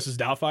Williams and Mrs.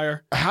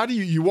 Doubtfire. How do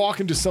you walk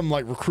into some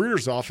like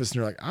recruiter's office and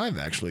you're like, I've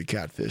actually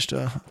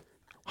catfished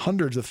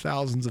hundreds of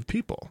thousands of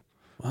people.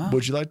 Wow.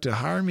 Would you like to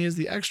hire me as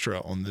the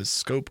extra on this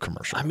Scope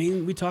commercial? I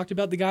mean, we talked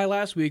about the guy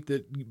last week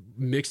that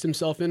mixed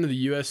himself into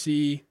the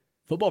USC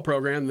football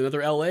program,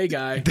 another LA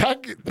guy.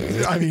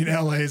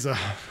 LA's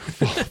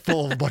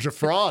full of a bunch of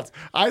frauds.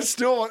 I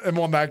still am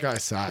on that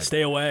guy's side.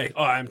 Stay away.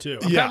 Oh, I am too.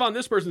 I'm kind of on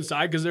this person's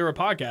side because they're a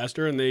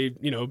podcaster and they,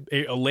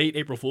 a late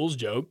April Fool's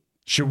joke.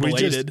 Should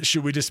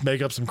we just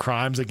make up some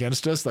crimes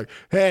against us? Like,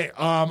 hey,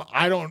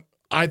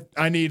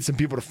 I need some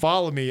people to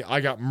follow me. I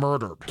got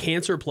murdered.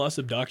 Cancer plus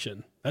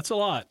abduction. That's a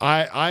lot.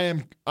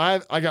 I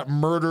got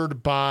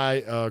murdered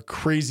by a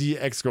crazy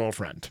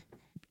ex-girlfriend.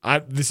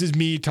 This is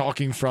me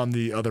talking from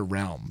the other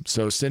realm.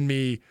 So send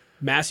me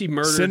Massey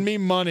murdered. Send me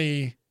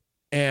money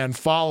and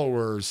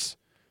followers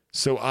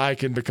so I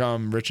can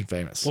become rich and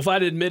famous. Well, if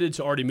I'd admitted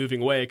to already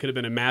moving away, it could have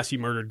been a Massey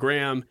murdered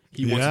Graham.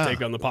 He wants to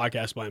take on the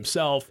podcast by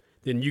himself.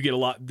 Then you get a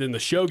lot. Then the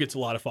show gets a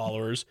lot of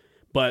followers.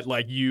 But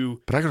like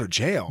you. But I go to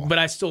jail. But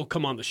I still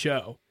come on the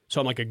show.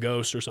 So I'm like a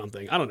ghost or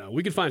something. I don't know.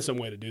 We can find some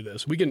way to do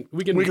this. We can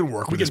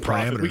work with these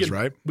parameters,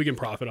 right? We can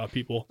profit off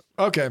people.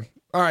 Okay.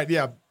 All right.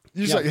 Yeah.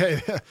 You're just like, hey,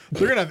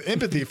 they're going to have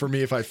empathy for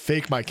me if I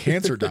fake my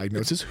cancer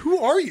diagnosis.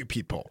 Who are you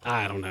people?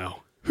 I don't know.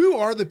 Who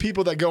are the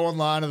people that go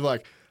online and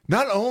like,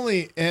 not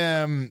only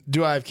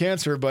do I have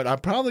cancer, but I'm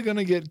probably going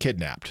to get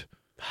kidnapped.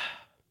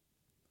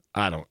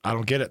 I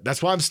don't get it.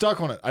 That's why I'm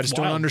stuck on it. I just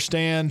don't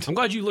understand. I'm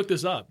glad you looked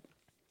this up.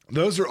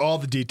 Those are all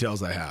the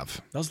details I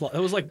have. That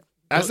was like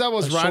as I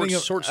was writing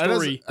short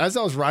story. As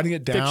I was writing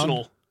it down,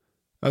 fictional.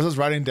 As I was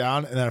writing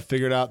down, and then I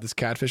figured out this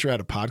catfisher had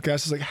a podcast. I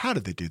was like, how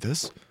did they do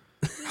this?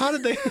 How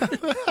did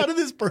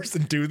this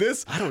person do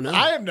this? I don't know.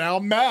 I am now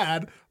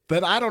mad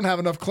that I don't have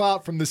enough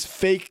clout from this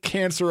fake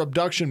cancer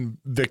abduction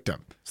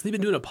victim. So they've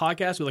been doing a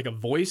podcast with like a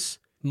voice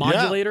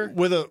modulator?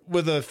 Yeah,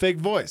 with a fake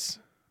voice.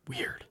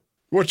 Weird.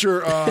 What's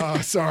your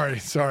sorry.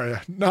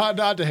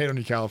 Not to hate on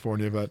you,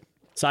 California, but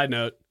side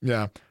note.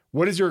 Yeah.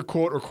 What is your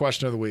quote or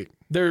question of the week?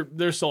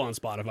 They're still on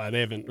Spotify.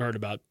 They haven't heard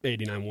about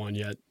 89.1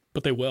 yet,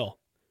 but they will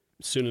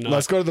soon enough.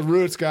 Let's go to the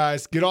roots,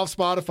 guys. Get off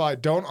Spotify.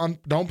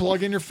 Don't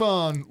plug in your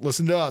phone.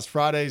 Listen to us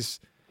Fridays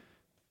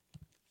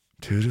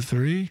 2 to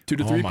 3? 2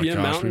 to 3 p.m.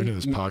 Gosh, Mountain. we've been doing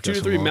this podcast 2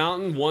 to 3 so long.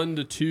 Mountain, 1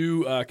 to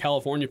 2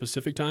 California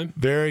Pacific time.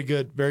 Very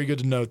good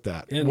to note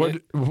that. And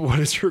what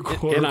is your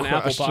quote? And on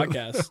Apple question?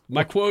 Podcasts.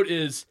 My quote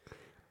is,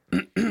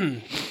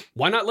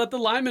 why not let the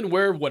linemen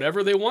wear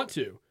whatever they want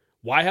to?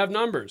 Why have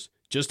numbers?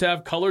 Just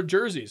have colored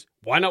jerseys.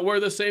 Why not wear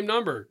the same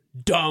number?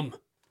 Dumb.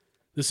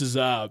 This is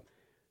the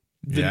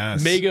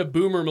mega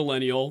boomer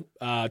millennial.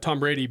 Tom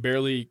Brady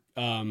barely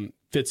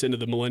fits into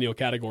the millennial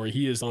category.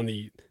 He is on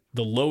the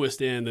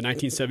lowest end, the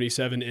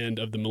 1977 end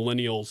of the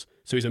millennials.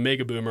 So he's a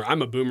mega boomer.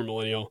 I'm a boomer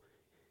millennial.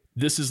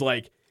 This is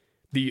like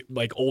the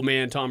old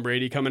man Tom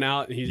Brady coming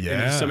out, and he's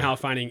somehow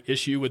finding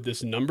issue with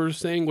this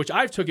numbers thing, which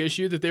I took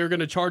issue that they were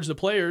going to charge the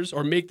players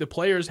or make the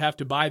players have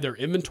to buy their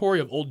inventory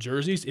of old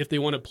jerseys if they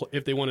want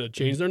to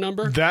change their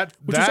number.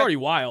 Which is already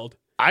wild.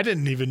 I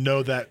didn't even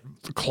know that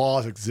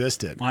clause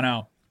existed. I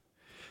know.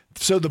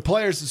 So the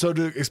players. So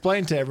to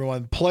explain to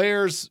everyone,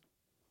 players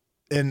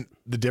in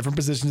the different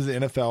positions of the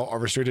NFL are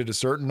restricted to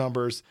certain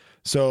numbers,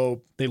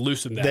 so they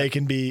loosened that. They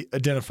can be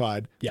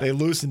identified. Yeah. They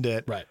loosened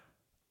it, right?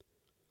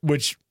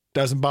 Which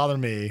doesn't bother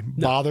me.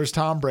 No. Bothers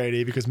Tom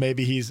Brady because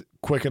maybe he's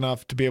quick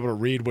enough to be able to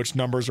read which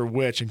numbers are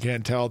which and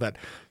can't tell that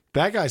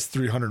guy's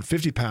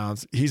 350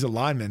 pounds. He's a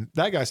lineman.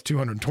 That guy's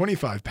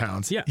 225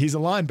 pounds. Yeah. He's a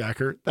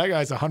linebacker. That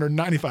guy's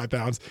 195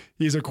 pounds.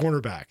 He's a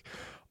cornerback.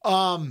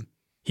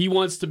 He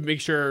wants to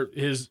make sure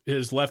his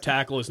left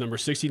tackle is number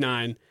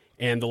 69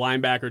 and the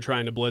linebacker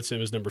trying to blitz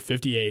him is number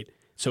 58.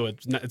 So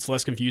it's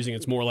less confusing.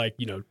 It's more like,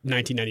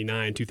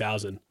 1999,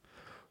 2000.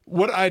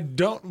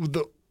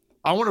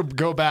 I want to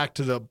go back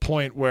to the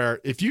point where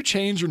if you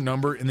change your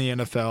number in the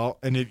NFL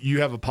and if you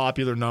have a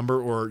popular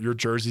number or your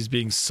jersey's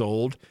being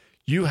sold,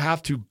 you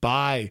have to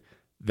buy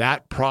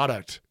that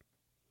product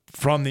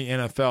from the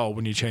NFL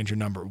when you change your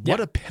number. What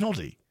a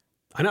penalty.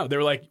 I know. They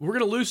were like, we're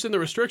going to loosen the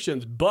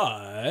restrictions,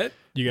 but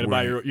you got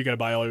to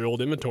buy all your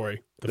old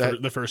inventory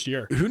the first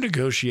year. Who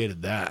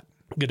negotiated that?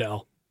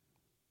 Goodell.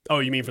 Oh,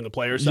 you mean from the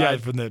players' side? Yeah,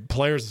 from the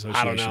Players Association.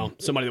 I don't know.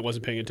 Somebody that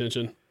wasn't paying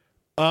attention.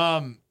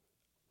 I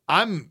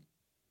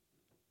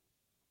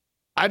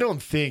don't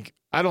think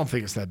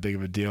it's that big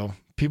of a deal.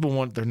 People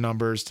want their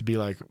numbers to be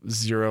like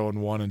 0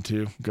 and 1 and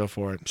 2. Go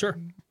for it. Sure.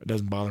 It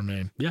doesn't bother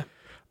me. Yeah.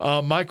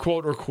 My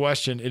quote or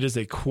question, it is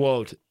a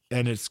quote,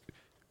 and it's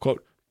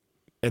quote,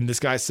 and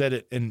this guy said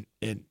it, and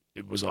it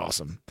was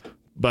awesome.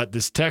 But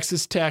this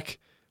Texas Tech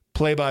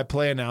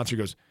play-by-play announcer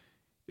goes,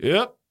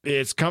 "Yep,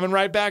 it's coming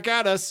right back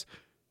at us."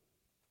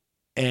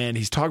 And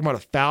he's talking about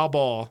a foul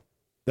ball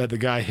that the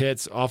guy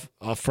hits off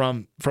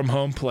from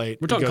home plate.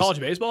 We're talking college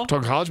baseball?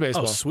 Talking college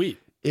baseball. Oh,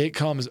 sweet. It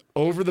comes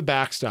over the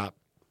backstop.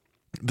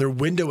 Their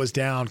window is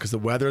down because the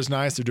weather is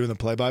nice. They're doing the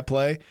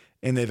play-by-play,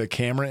 and they have a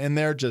camera in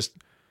there, just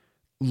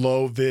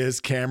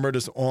low-vis camera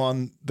just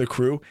on the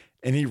crew.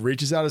 And he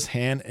reaches out his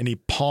hand, and he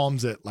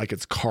palms it like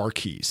it's car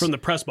keys. From the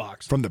press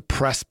box? From the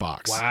press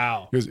box.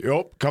 Wow. He goes,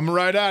 "Yep, coming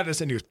right at us."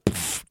 And he goes,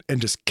 poof,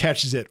 and just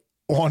catches it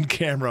on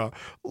camera,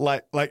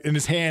 like, and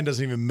his hand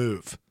doesn't even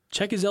move.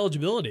 Check his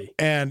eligibility.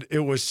 And it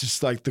was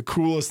just like the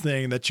coolest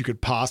thing that you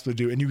could possibly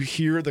do. And you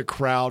hear the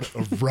crowd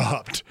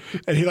erupt.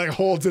 And he like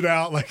holds it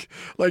out like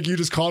you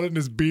just caught it in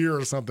his beer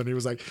or something. He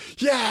was like,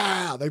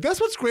 yeah, like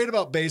that's what's great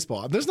about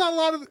baseball. There's not a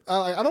lot of,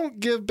 I don't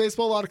give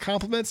baseball a lot of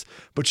compliments,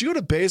 but you go to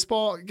a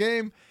baseball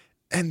game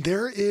and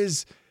there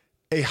is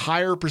a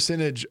higher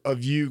percentage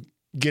of you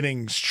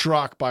getting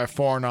struck by a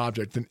foreign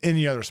object than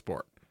any other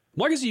sport.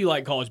 Why do you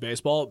like college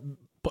baseball?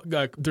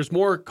 There's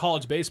more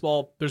college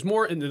baseball. There's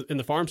more in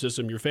the farm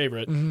system. Your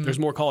favorite. Mm-hmm. There's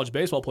more college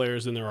baseball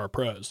players than there are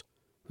pros.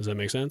 Does that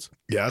make sense?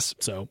 Yes.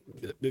 So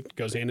it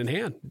goes hand in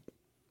hand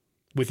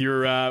with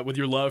your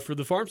love for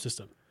the farm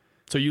system.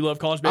 So you love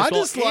college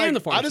baseball and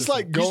the farm system. I just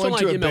like going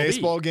to a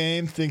baseball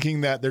game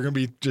thinking that they're going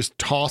to be just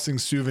tossing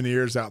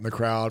souvenirs out in the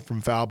crowd,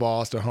 from foul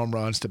balls to home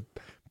runs to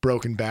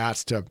broken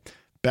bats to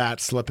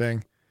bats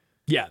slipping.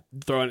 Yeah,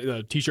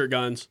 throwing T-shirt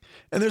guns.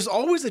 And there's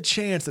always a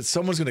chance that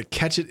someone's going to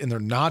catch it in their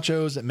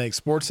nachos at Make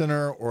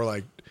SportsCenter, or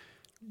like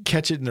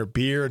catch it in their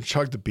beer and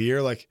chug the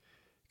beer. Like,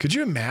 could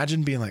you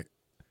imagine being like,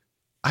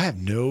 I have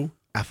no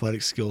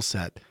athletic skill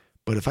set,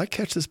 but if I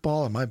catch this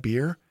ball in my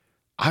beer,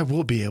 I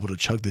will be able to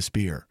chug this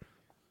beer.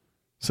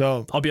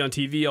 So I'll be on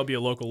TV. I'll be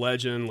a local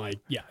legend. Like,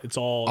 yeah, it's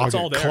all I'll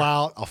all get there.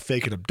 Clout. I'll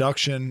fake an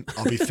abduction.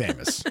 I'll be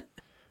famous.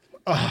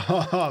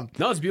 No,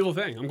 it's a beautiful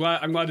thing.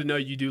 I'm glad to know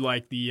you do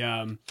like the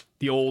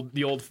old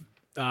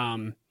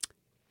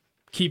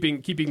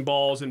keeping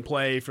balls in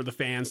play for the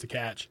fans to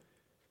catch.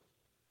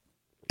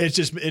 It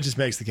just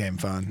makes the game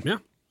fun. Yeah.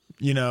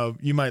 You know,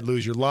 you might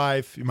lose your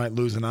life. You might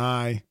lose an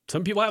eye.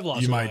 Some people have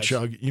lost. You might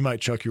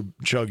lives.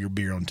 chug your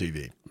beer on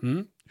TV.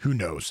 Mm-hmm. Who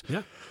knows?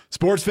 Yeah.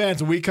 Sports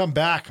fans, when we come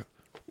back,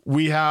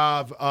 we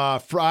have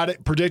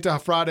predict a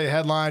Friday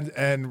headlines,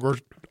 and we're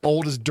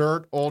old as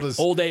dirt, old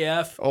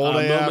AF,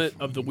 moment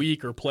of the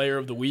week or player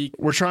of the week.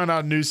 We're trying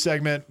out a new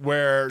segment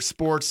where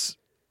sports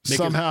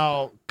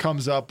somehow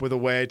comes up with a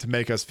way to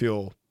make us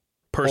feel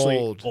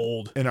personally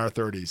old in our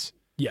 30s.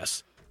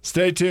 Yes.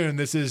 Stay tuned.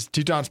 This is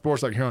Teton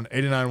Sports Talk here on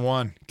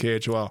 89.1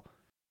 KHOL.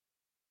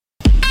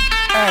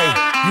 Hey,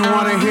 you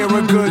want to hear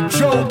a good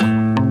joke?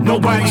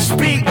 Nobody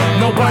speak,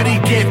 nobody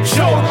get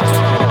choked.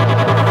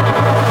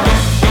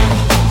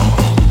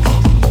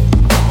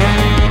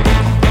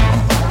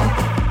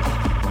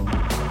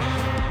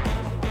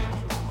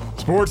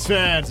 Sports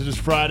fans, it is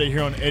Friday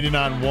here on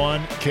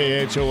 89.1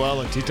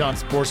 KHOL, and Teton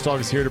Sports Talk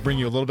is here to bring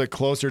you a little bit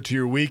closer to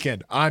your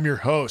weekend. I'm your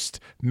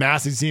host,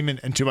 Massey Zeman,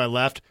 and to my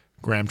left,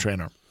 Graham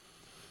Trainer.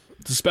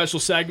 It's a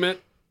special segment.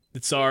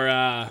 It's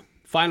our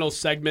final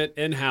segment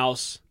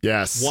in-house.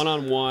 Yes.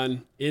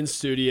 One-on-one, in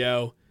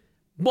studio.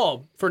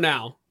 Well, for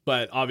now,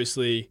 but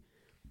obviously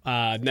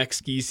next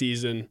ski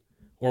season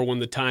or when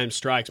the time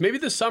strikes. Maybe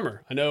this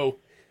summer. I know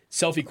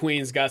Selfie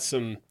Queen's got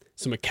some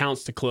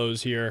accounts to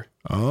close here.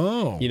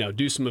 Oh. You know,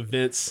 do some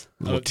events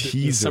in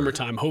the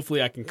summertime.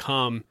 Hopefully I can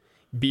come,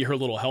 be her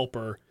little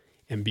helper,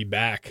 and be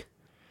back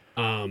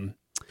in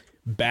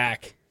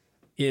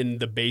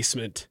the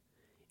basement,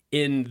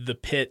 in the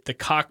pit, the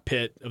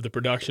cockpit of the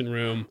production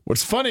room.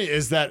 What's funny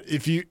is that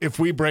if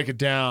we break it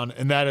down,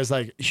 and that is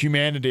like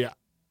humanity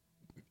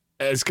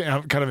as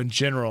kind of in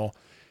general,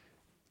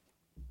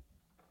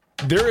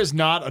 there is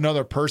not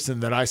another person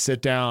that I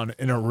sit down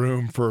in a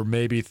room for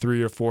maybe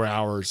 3 or 4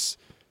 hours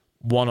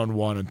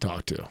one-on-one and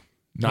talk to.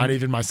 Not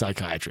even my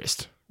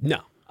psychiatrist. No,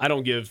 I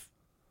don't give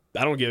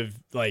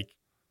like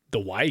the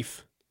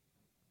wife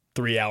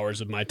 3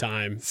 hours of my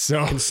time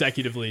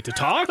consecutively to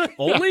talk.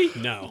 Only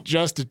no,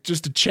 just to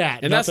chat.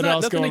 And nothing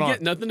that's else going on.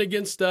 Nothing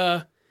against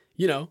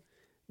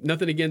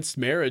nothing against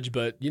marriage,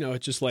 but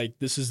it's just like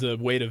this is the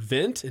way to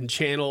vent and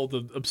channel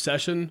the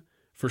obsession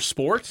for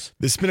sports.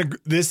 This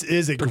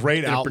is a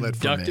great outlet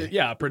for me.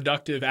 Yeah, a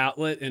productive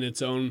outlet in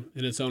its own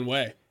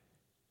way.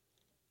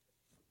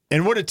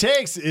 And what it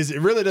takes is,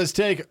 it really does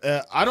take,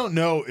 I don't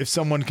know if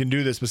someone can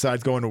do this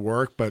besides going to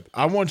work, but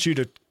I want you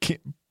to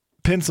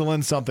pencil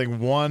in something,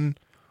 one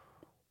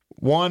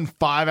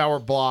 5-hour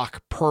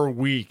block per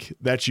week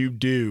that you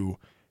do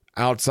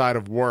outside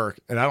of work.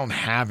 And I don't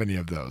have any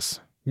of those.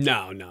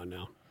 No.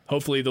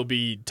 Hopefully there'll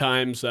be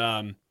times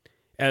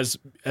as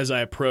I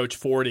approach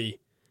 40,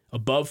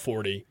 above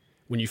 40,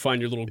 when you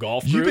find your little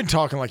golf group. You've been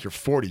talking like you're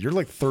 40. You're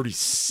like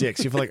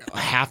 36. You have like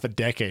half a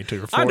decade till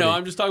you're 40. I know.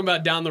 I'm just talking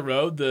about down the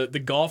road, the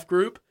golf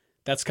group.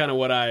 That's kind of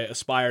what I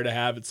aspire to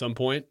have at some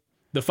point.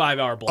 The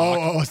 5-hour block.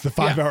 Oh, it's the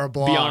 5-hour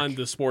block. Beyond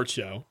the sports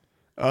show.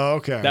 Oh,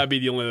 okay. That'd be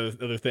the only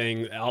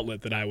other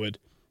outlet that I would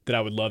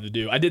love to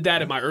do. I did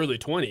that in my early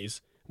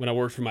 20s when I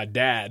worked for my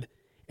dad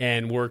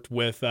and worked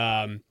with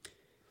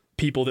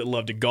people that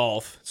loved to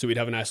golf. So we'd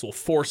have a nice little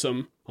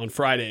foursome on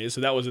Fridays.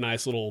 So that was a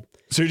nice little...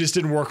 So you just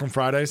didn't work on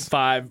Fridays?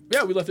 5.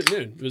 Yeah, we left at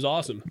noon. It was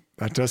awesome.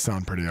 That does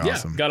sound pretty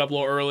awesome. Yeah, got up a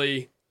little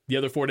early the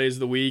other 4 days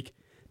of the week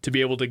to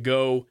be able to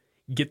go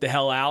get the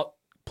hell out,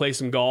 play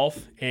some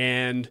golf.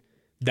 And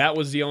that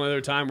was the only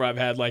other time where I've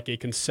had like a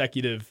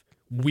consecutive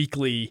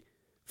weekly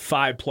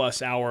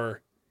 5+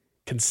 hour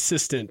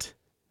consistent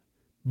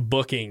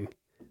booking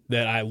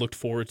that I looked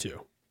forward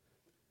to.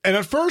 And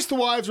at first the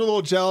wives were a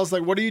little jealous.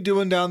 Like, what are you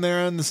doing down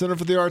there in the Center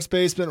for the Arts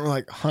basement? We're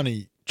like,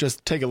 honey,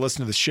 just take a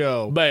listen to the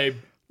show. Babe.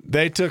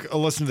 They took a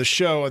listen to the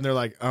show and they're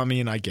like, I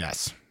mean, I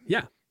guess.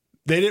 Yeah.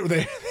 They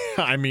didn't.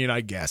 I mean,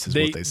 I guess is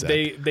what they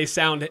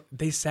said.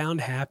 They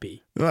sound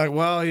happy. They're like,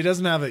 well, he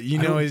doesn't have it.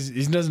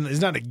 He's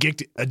not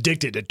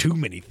addicted to too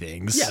many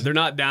things. Yeah, they're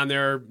not down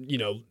there,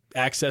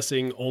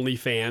 accessing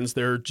OnlyFans.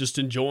 They're just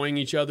enjoying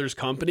each other's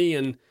company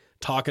and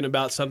talking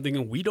about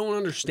something we don't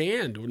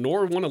understand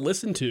nor want to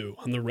listen to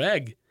on the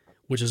reg,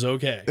 which is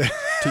okay.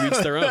 To each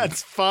their own.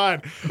 That's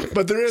fine.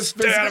 But there is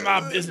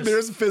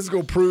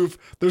physical proof.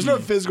 There's no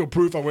physical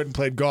proof I went and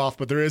played golf,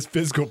 but there is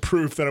physical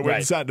proof that I went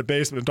and sat in the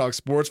basement and talked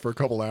sports for a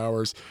couple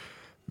hours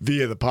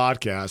via the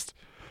podcast.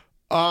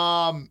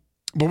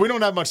 But we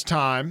don't have much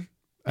time.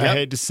 Yep. I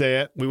hate to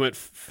say it. We went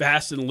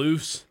fast and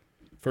loose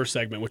first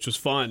segment, which was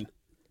fun.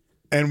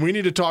 And we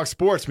need to talk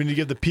sports. We need to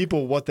give the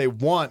people what they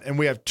want. And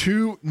we have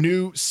 2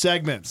 new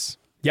segments.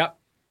 Yep.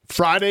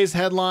 Friday's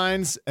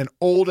headlines and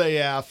Old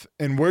AF.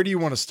 And where do you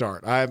want to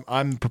start?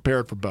 I'm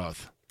prepared for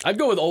both. I'd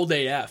go with Old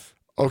AF.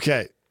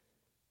 Okay.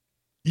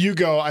 You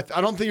go. I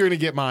don't think you're going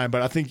to get mine,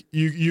 but I think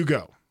you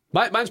go.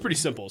 Mine's pretty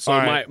simple. So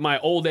my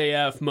Old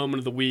AF moment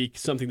of the week,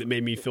 something that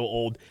made me feel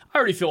old. I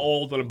already feel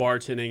old when I'm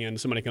bartending and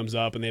somebody comes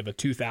up and they have a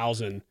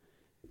 2000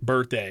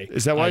 birthday.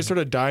 Is that why you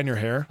started dyeing your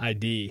hair?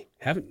 ID.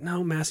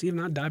 No, Massey, have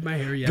not dyed my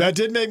hair yet. That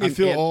did make me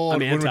feel old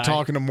when we were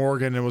talking to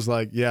Morgan. It was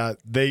like, yeah,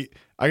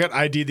 I got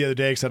ID'd the other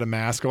day because I had a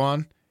mask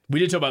on. We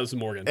did talk about this with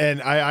Morgan.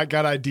 And I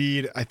got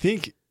ID'd, I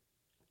think,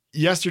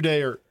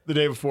 yesterday or the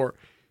day before.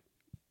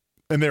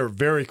 And they were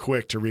very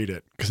quick to read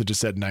it because it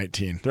just said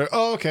 19. They're like,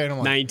 oh, okay. And I'm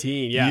like,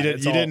 19, yeah. You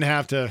didn't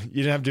have to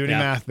do any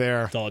math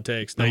there. That's all it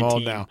takes. 19. I'm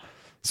old now.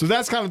 So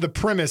that's kind of the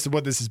premise of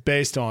what this is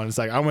based on. It's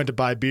like I went to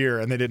buy beer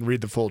and they didn't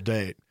read the full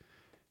date.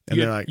 And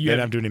they're like, they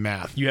didn't have to do any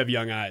math. You have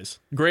young eyes.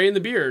 Gray in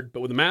the beard,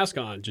 but with a mask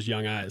on, just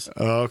young eyes.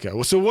 Oh, okay.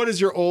 Well, so what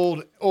is your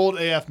old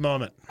AF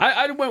moment?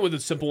 I went with a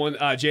simple one.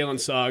 Jalen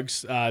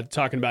Suggs,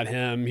 talking about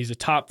him. He's a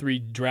top 3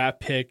 draft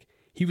pick.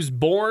 He was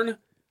born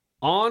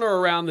on or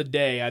around the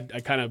day. I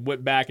kind of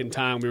went back in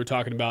time. We were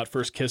talking about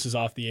first kisses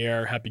off the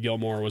air. Happy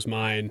Gilmore was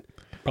mine.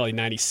 probably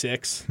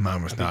 96.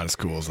 Mine was not as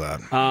cool as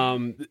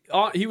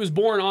that. He was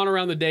born on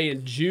around the day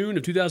in June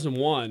of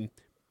 2001,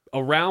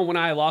 around when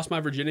I lost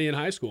my virginity in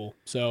high school.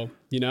 So,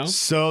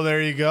 So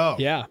there you go.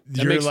 Yeah.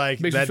 You're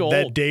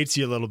that dates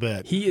you a little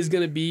bit. He is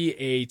going to be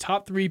a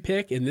top 3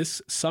 pick in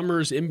this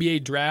summer's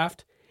NBA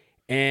draft,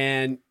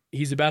 and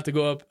he's about to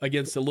go up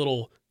against a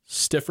little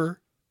stiffer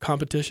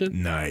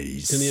competition.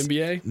 Nice. In the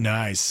NBA.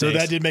 Nice. So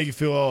that did make you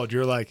feel old.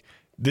 You're like,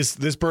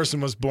 this person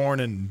was born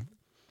in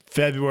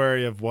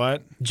February of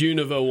what? June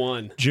of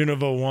 01. June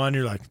of 01.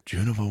 You're like,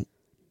 June of 01.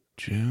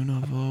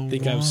 I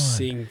think I was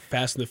seeing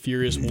Fast and the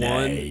Furious 1.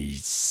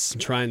 Nice.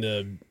 Trying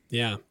to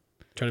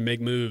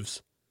make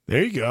moves.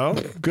 There you go.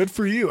 Good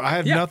for you. I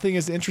have nothing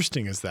as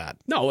interesting as that.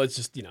 No, it's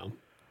just,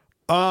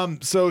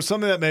 So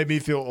something that made me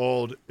feel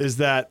old is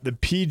that the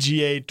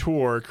PGA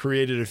Tour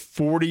created a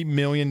 $40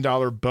 million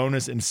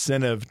bonus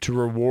incentive to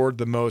reward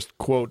the most,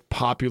 quote,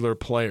 popular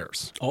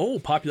players. Oh,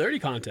 popularity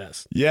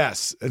contest.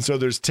 Yes. And so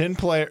there's 10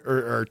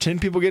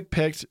 people get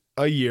picked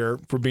a year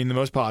for being the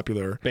most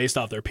popular. Based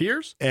off their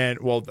peers? And,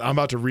 well, I'm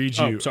about to read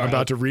you. I'm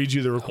about to read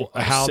you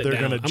how they're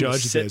going to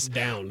judge this.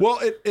 Down.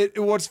 Well,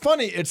 what's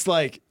funny, it's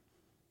like,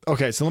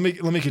 okay, so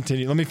let me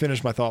continue. Let me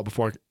finish my thought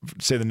before I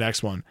say the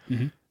next one.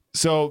 Mm-hmm.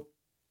 So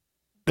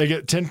they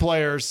get 10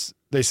 players.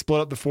 They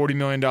split up the $40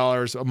 million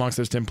amongst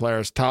those 10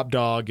 players. Top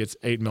dog gets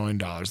 $8 million.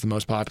 The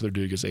most popular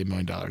dude gets $8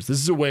 million. This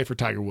is a way for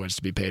Tiger Woods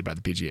to be paid by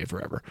the PGA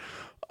forever.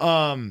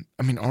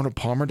 Arnold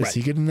Palmer, does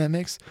he get in that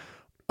mix?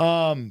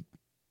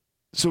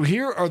 So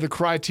here are the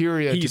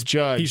criteria to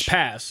judge. He's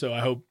passed, so I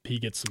hope he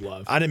gets some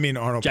love. I didn't mean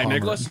Arnold Jack Palmer.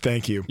 Nicklaus?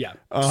 Thank you. Yeah,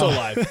 still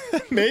alive.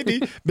 maybe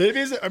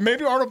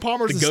Arnold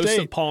Palmer's the estate. ghost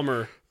of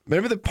Palmer.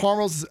 Maybe the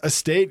Palmer's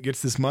estate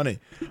gets this money.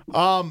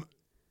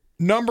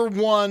 Number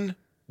one,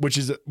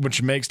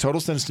 which makes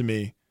total sense to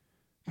me,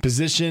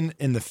 position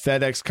in the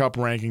FedEx Cup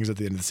rankings at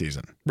the end of the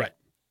season. Right.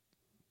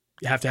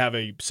 You have to have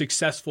a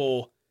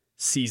successful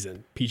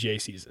season, PGA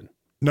season.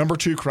 Number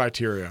 2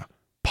 criteria,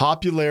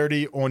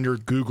 popularity on your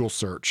Google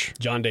search.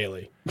 John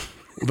Daly. Well,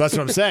 that's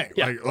what I'm saying.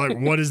 Yeah. Like,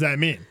 what does that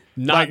mean?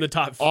 Not in the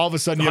top. All of a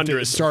sudden, you have to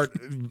 100. start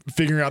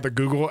figuring out the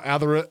Google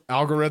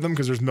algorithm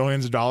because there's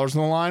millions of dollars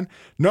on the line.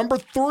 Number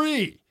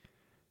 3,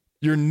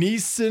 your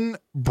Nissan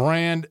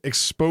brand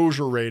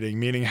exposure rating,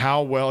 meaning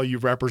how well you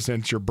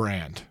represent your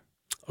brand.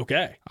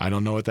 Okay. I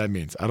don't know what that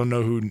means. I don't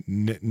know who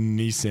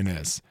Nissan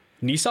is.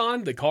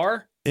 Nissan, the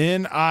car?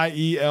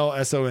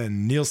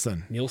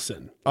 Nielson.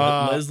 Nielsen.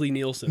 Leslie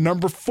Nielsen.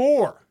 Number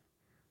 4,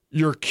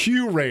 your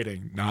Q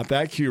rating. Not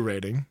that Q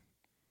rating.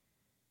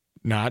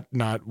 Not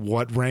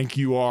what rank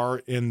you are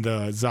in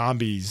the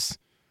zombies,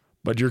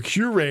 but your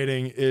Q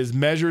rating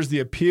measures the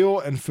appeal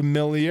and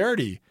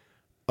familiarity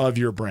of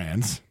your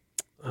brands.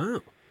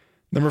 Oh.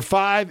 Number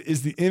 5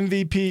 is the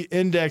MVP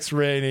index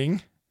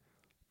rating,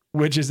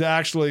 which is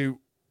actually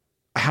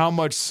how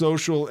much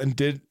social and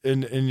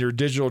in your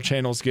digital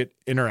channels get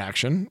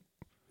interaction.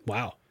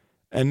 Wow.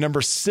 And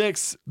number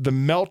 6, the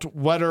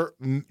meltwater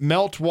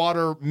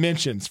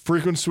mentions,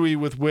 frequency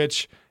with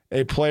which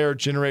a player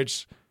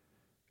generates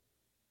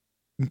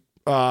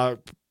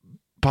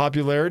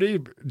popularity,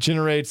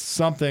 generates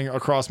something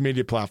across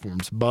media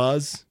platforms.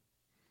 Buzz.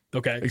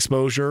 Okay.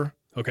 Exposure.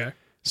 Okay.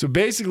 So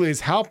basically, it's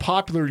how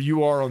popular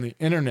you are on the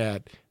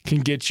internet can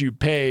get you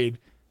paid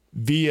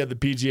via the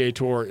PGA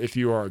Tour if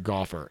you are a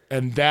golfer.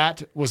 And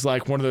that was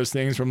like one of those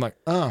things where I'm like,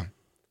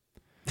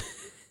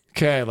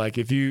 okay, like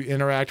if you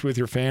interact with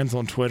your fans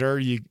on Twitter,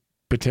 you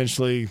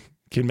potentially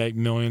can make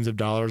millions of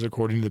dollars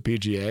according to the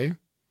PGA.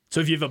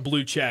 So if you have a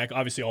blue check,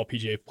 obviously all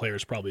PGA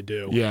players probably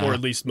do, or at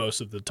least most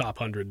of the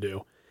top 100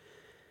 do.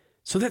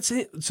 So that's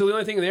it. So the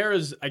only thing there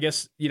is, I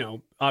guess,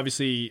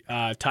 obviously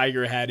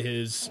Tiger had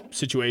his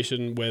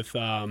situation with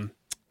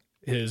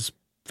his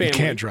family. You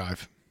can't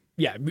drive.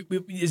 Yeah,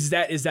 is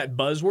that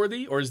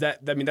buzzworthy, or is that?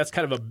 I mean, that's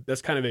kind of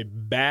a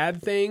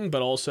bad thing,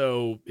 but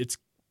also it's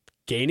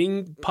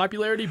gaining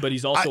popularity. But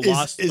he's also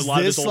lost a lot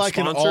of his old sponsors. Is this like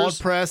an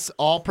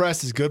all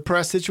press is good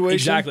press situation?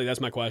 Exactly,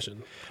 that's my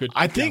question. Good,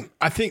 I think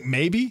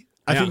maybe.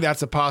 I think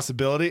that's a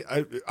possibility.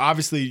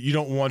 Obviously, you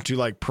don't want to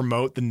like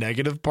promote the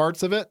negative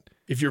parts of it.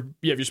 If you're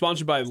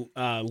sponsored by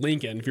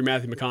Lincoln, if you're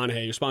Matthew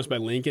McConaughey, you're sponsored by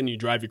Lincoln, you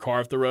drive your car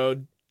off the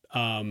road.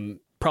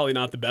 Probably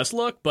not the best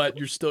look, but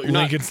you're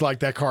Lincoln's not, like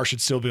that car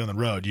should still be on the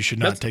road. You should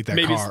not take that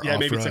car off. Yeah,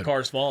 maybe it's road. the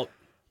car's fault.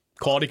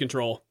 Quality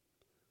control.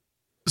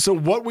 So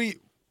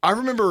I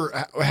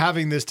remember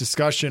having this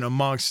discussion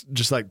amongst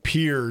just like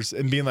peers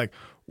and being like,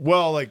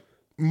 well, like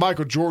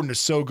Michael Jordan is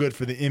so good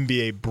for the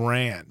NBA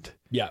brand.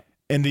 Yeah.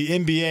 And the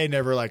NBA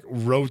never like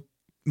wrote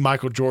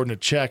Michael Jordan a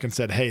check and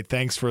said, hey,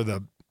 thanks for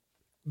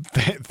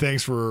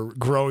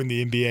growing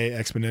the NBA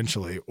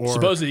exponentially. Or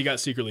supposedly he got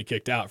secretly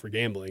kicked out for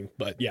gambling,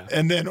 but yeah.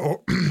 And then,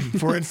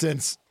 for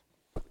instance,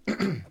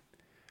 what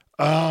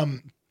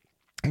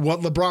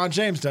LeBron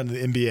James done to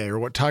the NBA, or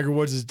what Tiger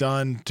Woods has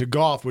done to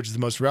golf, which is the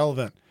most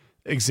relevant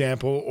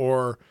example,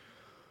 or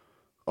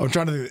I'm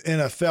trying to think of the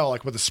NFL,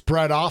 like what the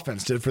spread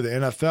offense did for the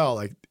NFL.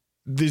 Like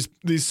these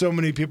so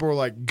many people were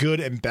like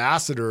good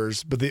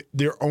ambassadors, but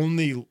their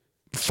only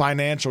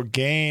financial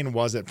gain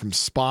was it from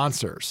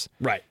sponsors.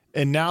 Right.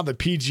 And now the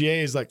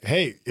PGA is like,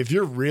 hey, if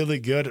you're really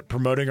good at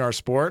promoting our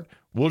sport,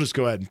 we'll just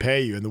go ahead and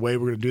pay you. And the way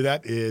we're going to do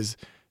that is,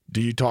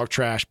 do you talk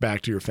trash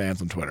back to your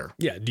fans on Twitter?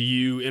 Yeah. Do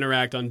you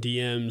interact on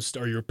DMs?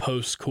 Are your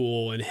posts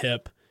cool and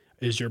hip?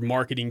 Is your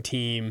marketing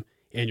team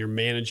and your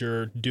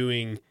manager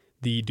doing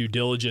the due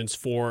diligence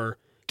for?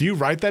 Do you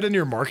write that in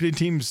your marketing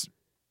team's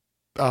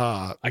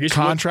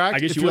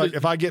contract?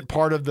 If I get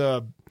part of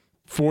the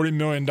 $40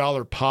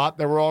 million pot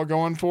that we're all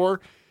going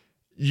for,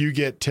 you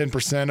get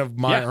 10% of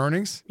my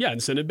earnings? Yeah,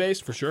 incentive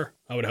based for sure.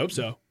 I would hope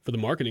so for the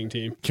marketing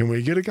team. Can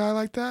we get a guy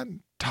like that?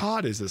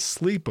 Todd is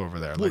asleep over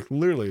there. Like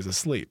literally is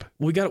asleep.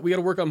 We got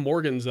to work on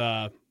Morgan's.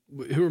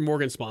 Who are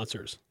Morgan's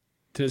sponsors?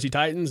 Tennessee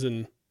Titans,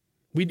 and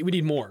we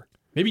need more.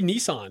 Maybe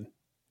Nissan.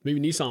 Maybe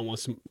Nissan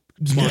wants to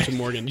sponsor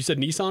Morgan. You said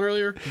Nissan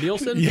earlier,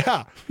 Nielsen.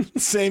 Yeah,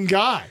 same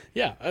guy.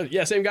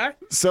 Yeah, same guy.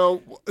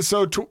 So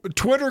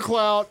Twitter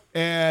clout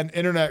and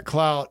internet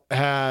clout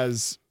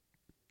has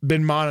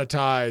been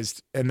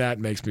monetized, and that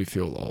makes me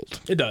feel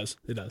old. It does.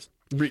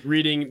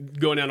 Reading,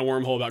 going down a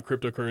wormhole about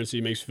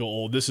cryptocurrency makes me feel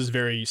old. This is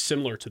very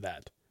similar to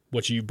that,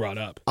 what you brought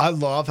up. I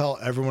love how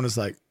everyone is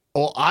like,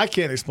 oh, I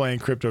can't explain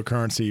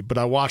cryptocurrency, but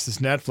I watched this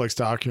Netflix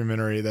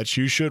documentary that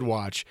you should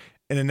watch,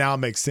 and it now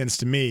makes sense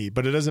to me,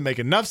 but it doesn't make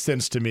enough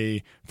sense to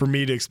me for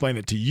me to explain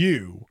it to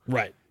you.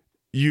 Right.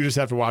 You just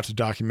have to watch the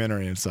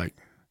documentary, and it's like,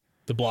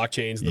 the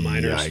blockchains, the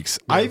miners. Yikes.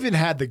 Yeah. I even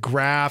had the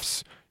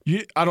graphs.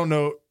 I don't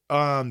know.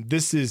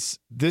 This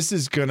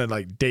is gonna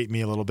like date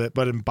me a little bit,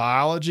 but in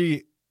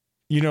biology,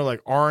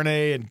 like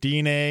RNA and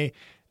DNA,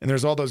 and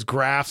there's all those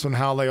graphs on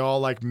how they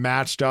all like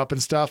matched up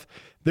and stuff.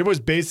 There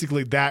was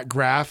basically that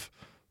graph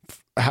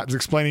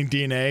explaining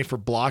DNA for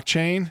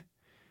blockchain,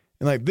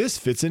 and like this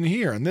fits in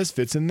here and this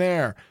fits in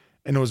there,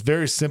 and it was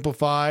very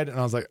simplified. And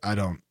I was like, I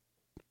don't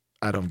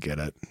get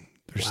it.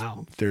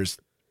 There's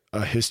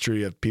a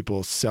history of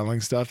people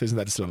selling stuff. Isn't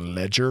that just a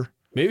ledger?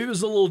 Maybe it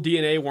was a little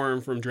DNA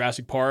worm from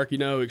Jurassic Park,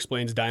 who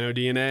explains dino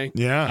DNA.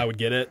 Yeah. I would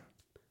get it.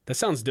 That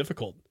sounds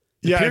difficult.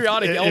 The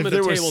periodic element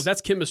of tables,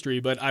 that's chemistry,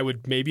 but I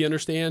would maybe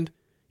understand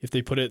if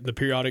they put it in the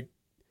periodic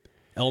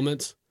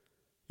elements.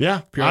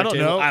 Yeah.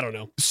 Periodic I I don't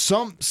know.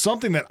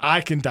 Something that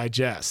I can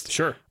digest.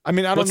 Sure. I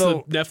mean, I don't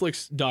know. What's the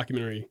Netflix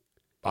documentary?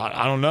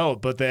 I don't know,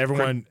 but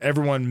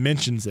everyone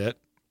mentions it,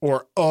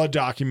 or a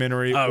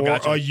documentary, or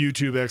a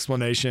YouTube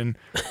explanation,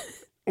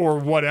 or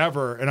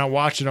whatever. And I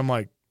watch it, I'm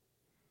like,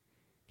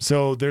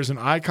 so there's an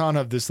icon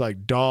of this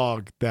like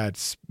dog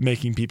that's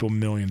making people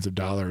millions of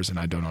dollars, and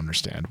I don't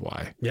understand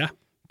why. Yeah.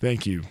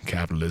 Thank you,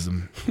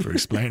 capitalism, for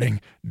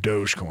explaining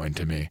Dogecoin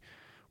to me.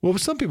 Well,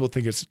 some people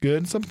think it's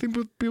good. Some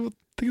people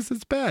think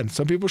it's bad.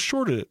 Some people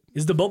shorted it.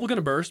 Is the bubble going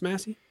to burst,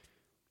 Massey?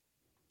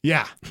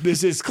 Yeah.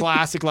 This is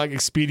classic like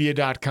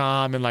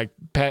Expedia.com and like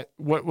pet.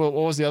 What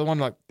was the other one?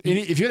 Like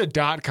if you had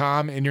a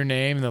 .com in your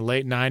name in the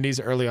late 90s,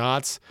 early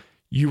aughts,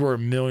 you were a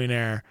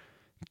millionaire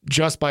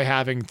just by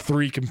having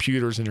 3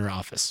 computers in your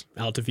office.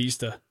 Alta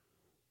Vista.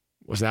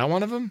 Was that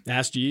one of them?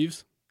 Ask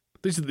Jeeves.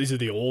 These are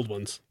the old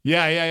ones.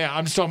 Yeah.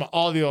 I'm just talking about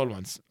all the old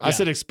ones. I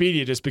said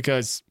Expedia just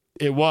because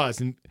it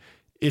was. And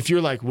if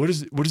you're like, what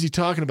is he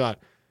talking about?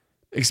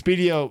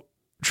 Expedia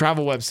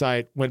travel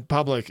website went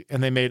public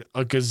and they made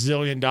 $1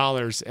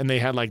 gazillion and they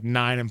had like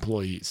 9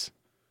 employees.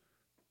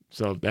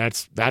 So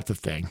that's a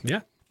thing.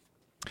 Yeah.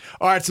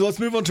 All right, so let's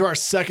move on to our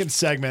second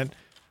segment.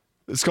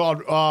 It's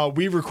called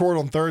We Record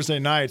on Thursday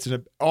Nights,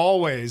 and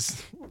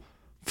always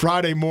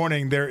Friday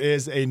morning there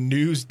is a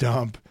news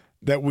dump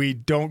that we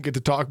don't get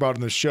to talk about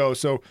in the show.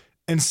 So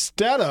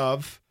instead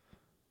of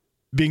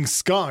being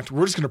skunked,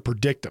 we're just going to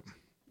predict them.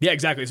 Yeah,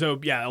 exactly. So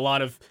a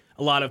lot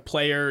of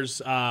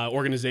players,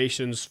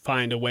 organizations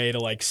find a way to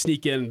like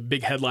sneak in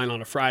big headline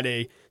on a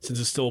Friday since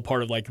it's still a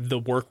part of like the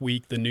work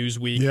week, the news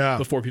week,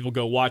 before people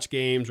go watch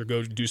games or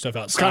go do stuff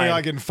outside. It's kind of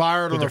like getting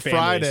fired on a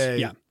Friday.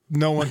 Yeah.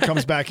 No one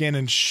comes back in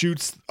and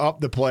shoots up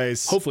the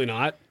place. Hopefully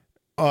not.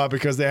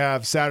 Because they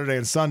have Saturday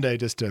and Sunday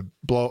just to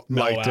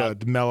mellow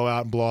out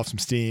and blow off some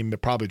steam. They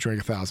probably drink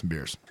 1,000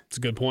 beers. That's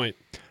a good point.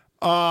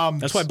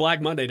 That's why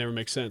Black Monday never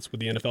makes sense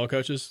with the NFL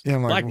coaches. Yeah,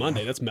 Black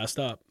Monday, that's messed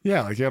up.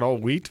 Yeah, like you had all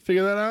week to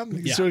figure that out.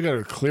 He's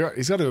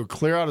got to go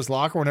clear out his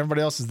locker when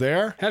everybody else is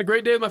there. Had a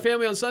great day with my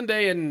family on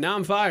Sunday, and now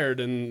I'm fired.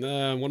 And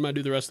what am I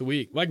do the rest of the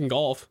week? Well, I can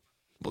golf.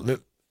 Well,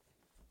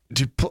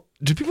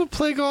 do people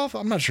play golf?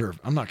 I'm not sure.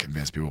 I'm not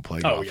convinced people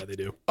play golf. Oh yeah, they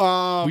do.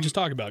 We just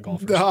talked about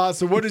golf.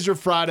 So what is your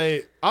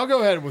Friday? I'll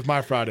go ahead with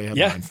my Friday headlines.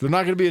 Yeah. They're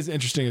not going to be as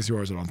interesting as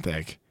yours, I don't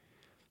think.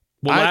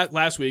 Well,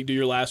 last week, do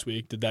your last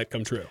week. Did that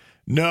come true?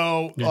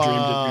 No.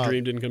 Your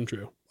dream didn't come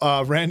true.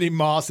 Randy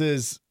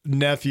Moss's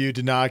nephew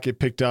did not get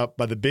picked up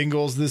by the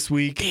Bengals this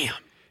week. Damn.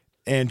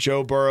 And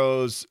Joe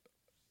Burrow's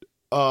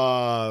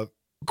wide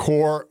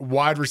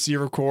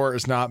receiver core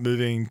is not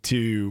moving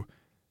to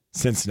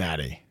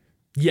Cincinnati.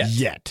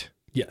 Yet.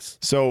 Yes.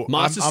 So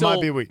Moss is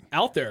still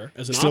out there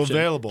as an still option.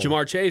 Available.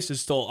 Jamar Chase is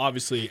still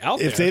obviously out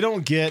there. If they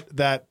don't get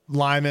that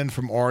lineman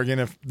from Oregon,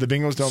 if the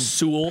Bengals don't.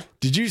 Sewell.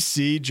 Did you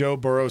see Joe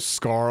Burrow's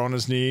scar on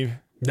his knee?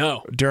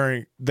 No.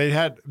 The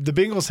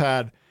Bengals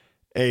had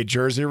a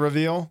jersey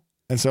reveal,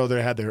 and so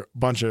they had their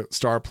bunch of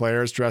star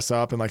players dress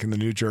up in the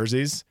new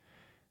jerseys,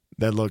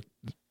 that look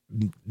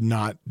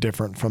not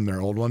different from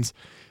their old ones.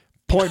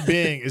 Point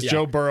being is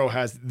Joe Burrow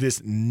has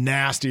this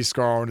nasty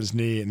scar on his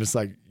knee, and it's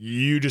like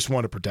you just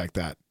want to protect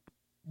that.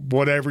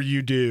 Whatever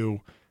you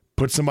do,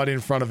 put somebody in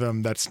front of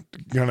him that's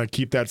going to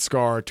keep that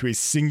scar to a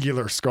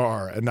singular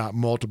scar and not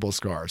multiple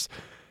scars.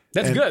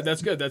 That's good.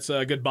 That's good. That's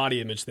a good body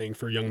image thing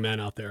for young men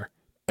out there.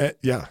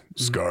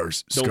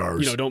 Scars.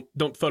 Don't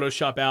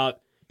Photoshop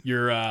out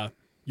your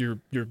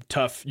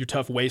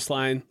tough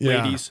waistline,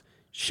 ladies.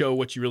 Show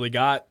what you really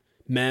got.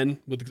 Men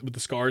with the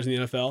scars in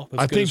the NFL.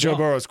 I think Joe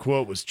Burrow's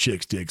quote was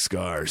 "Chicks dig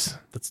scars."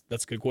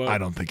 That's a good quote. I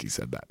don't think he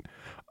said that.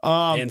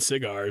 And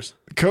cigars.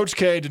 Coach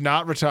K did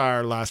not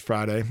retire last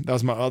Friday. That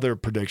was my other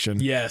prediction.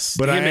 Yes,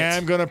 but I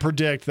am going to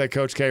predict that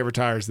Coach K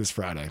retires this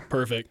Friday.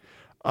 Perfect.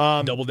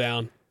 Double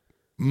down.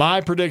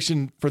 My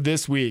prediction for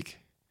this week: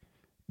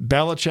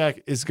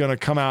 Belichick is going to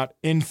come out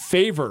in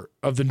favor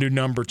of the new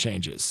number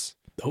changes.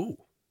 Oh,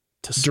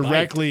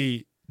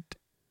 directly.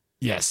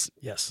 Yes.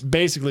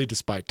 Basically,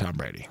 despite Tom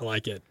Brady. I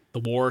like it. The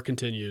war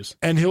continues.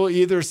 And he'll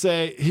either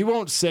say, he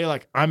won't say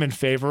like, I'm in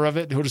favor of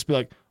it. He'll just be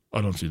like,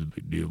 I don't see the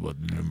big deal about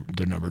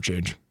the number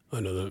change. I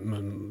know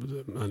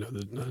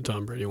that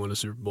Tom Brady won a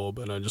Super Bowl,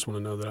 but I just want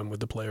to know that I'm with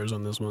the players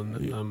on this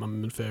one.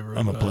 I'm in favor.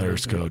 I'm a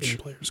players coach. I'm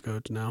a players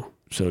coach now.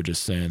 So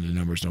just saying the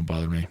numbers don't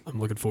bother me. I'm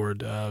looking forward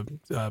to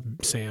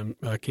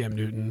Cam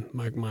Newton,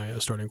 my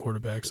starting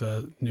quarterback's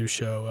new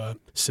show,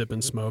 Sip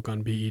and Smoke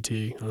on BET.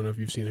 I don't know if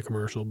you've seen the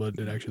commercial, but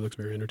it actually looks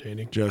very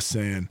entertaining. Just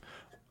saying.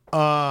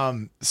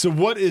 So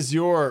what is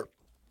your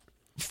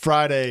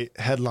Friday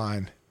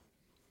headline?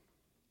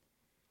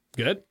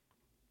 Good.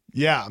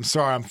 Yeah, I'm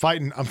sorry. I'm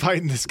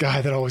fighting this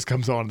guy that always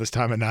comes on this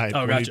time of night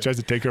when he tries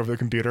to take over the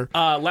computer.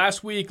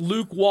 Last week,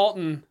 Luke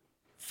Walton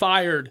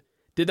fired.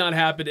 Did not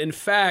happen. In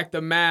fact,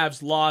 the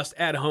Mavs lost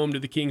at home to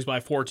the Kings by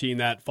 14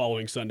 that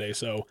following Sunday.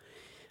 So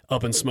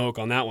up in smoke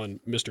on that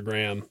one, Mr.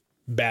 Graham.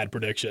 Bad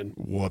prediction.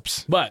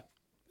 Whoops. But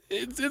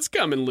it's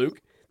coming,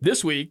 Luke.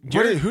 This week,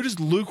 who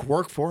does Luke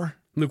work for?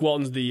 Luke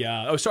Walton's the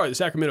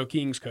Sacramento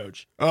Kings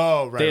coach.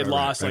 Oh, right. They had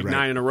lost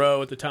 9 in a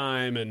row at the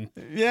time, and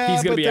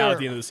he's going to be out at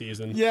the end of the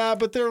season. Yeah,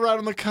 but they're right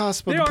on the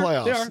cusp of the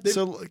playoffs.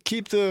 So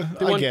keep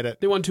I get it.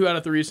 They won 2 out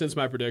of 3 since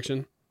my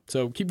prediction.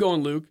 So keep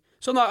going, Luke.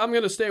 So I'm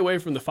going to stay away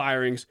from the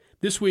firings.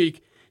 This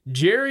week,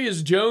 Jerry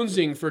is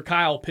jonesing for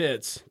Kyle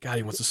Pitts. God,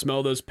 he wants to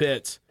smell those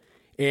pits.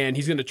 And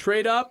he's going to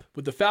trade up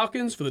with the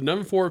Falcons for the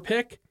number 4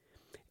 pick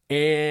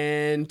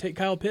and take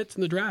Kyle Pitts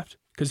in the draft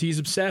because he's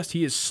obsessed.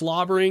 He is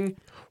slobbering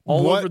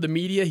all over the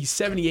media. He's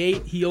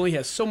 78. He only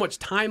has so much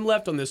time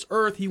left on this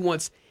earth.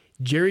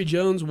 Jerry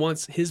Jones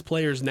wants his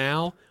players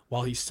now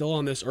while he's still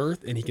on this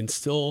earth, and he can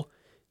still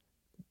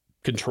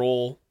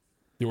control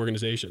the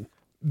organization.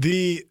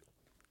 The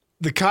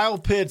Kyle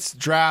Pitts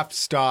draft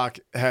stock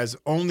has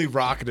only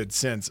rocketed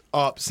since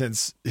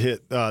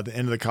hit the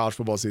end of the college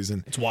football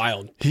season. It's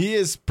wild. He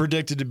is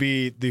predicted to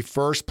be the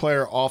first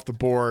player off the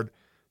board,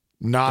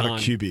 not a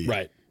QB.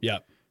 Right. Yeah.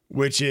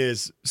 Which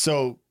is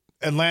so.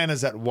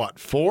 Atlanta's at what,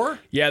 4?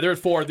 Yeah, they're at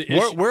 4.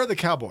 Where are the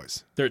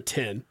Cowboys? They're at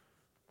 10.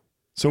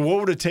 So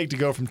what would it take to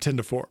go from 10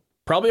 to 4?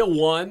 Probably a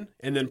 1,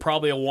 and then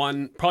probably the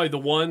 1.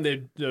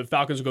 The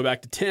Falcons will go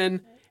back to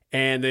 10,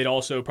 and they'd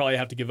also probably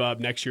have to give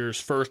up next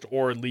year's first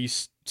or at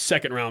least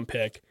second round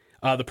pick.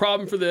 The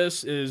problem for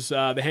this is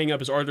the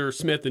hang-up is Arthur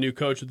Smith, the new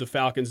coach of the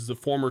Falcons, is a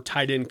former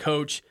tight end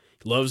coach.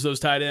 He loves those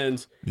tight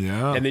ends.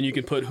 Yeah. And then you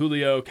can put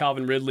Julio,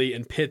 Calvin Ridley,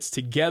 and Pitts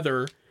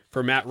together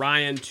for Matt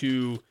Ryan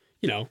to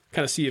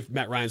kind of see if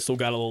Matt Ryan still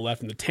got a little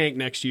left in the tank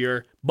next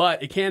year.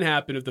 But it can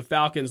happen if the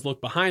Falcons look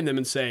behind them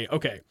and say,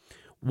 okay,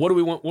 what do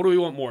we want? What do we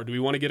want more? Do we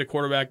want to get a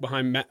quarterback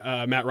behind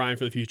Matt Ryan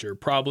for the future?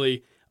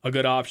 Probably a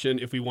good option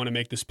if we want to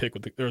make this pick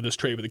this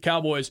trade with the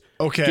Cowboys.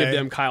 Okay. Give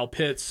them Kyle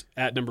Pitts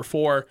at number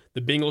 4.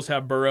 The Bengals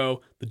have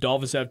Burrow. The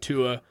Dolphins have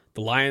Tua.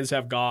 The Lions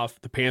have Goff.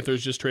 The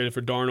Panthers just traded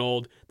for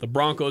Darnold. The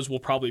Broncos will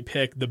probably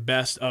pick the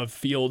best of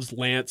Fields,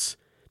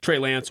 Trey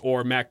Lance,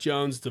 or Mac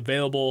Jones. It's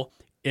available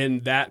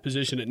in that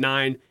position at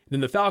 9. Then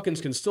the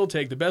Falcons can still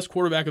take the best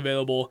quarterback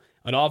available,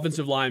 an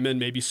offensive lineman,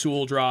 maybe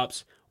Sewell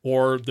drops,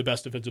 or the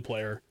best defensive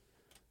player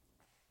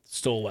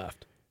still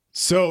left.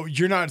 So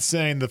you're not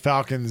saying the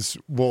Falcons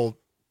will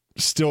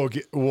still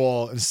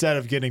instead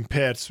of getting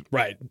Pitts,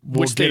 right?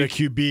 Will get a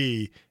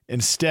QB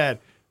instead.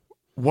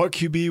 What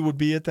QB would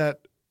be at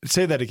that?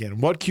 Say that again.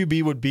 What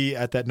QB would be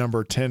at that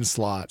number 10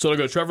 slot? So it'll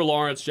go Trevor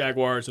Lawrence,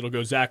 Jaguars. It'll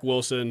go Zach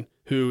Wilson,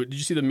 who, did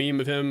you see the meme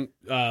of him?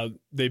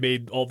 They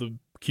made all the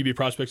QB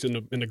prospects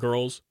into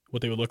girls,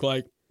 what they would look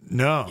like.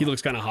 No. He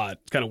looks kind of hot.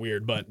 It's kind of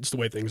weird, but it's the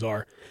way things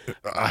are.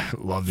 I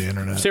love the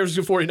internet. San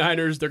Francisco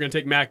 49ers, they're going to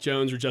take Mac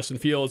Jones or Justin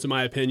Fields, in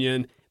my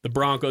opinion. The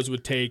Broncos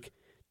would take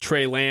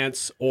Trey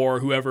Lance or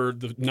whoever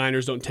the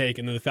Niners don't take,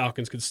 and then the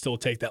Falcons could still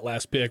take that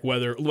last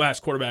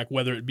quarterback,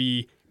 whether it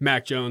be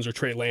Mac Jones or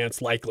Trey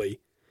Lance,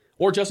 likely.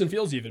 Or Justin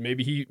Fields even.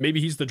 Maybe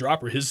he's the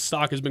dropper. His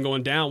stock has been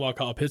going down while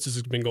Kyle Pitts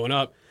has been going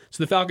up.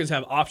 So the Falcons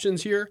have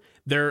options here.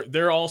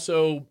 They're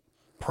also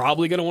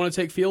probably going to want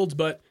to take Fields,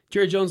 but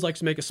Jerry Jones likes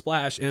to make a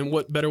splash, and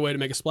what better way to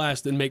make a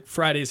splash than make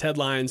Friday's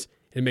headlines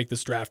and make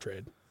this draft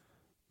trade?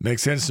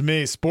 Makes sense to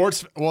me.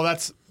 Sports. Well,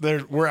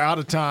 we're out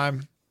of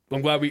time.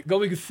 I'm glad we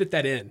could fit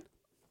that in.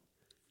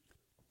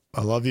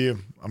 I love you.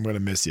 I'm going to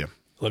miss you.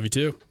 Love you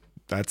too.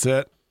 That's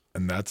it.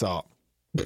 And that's all.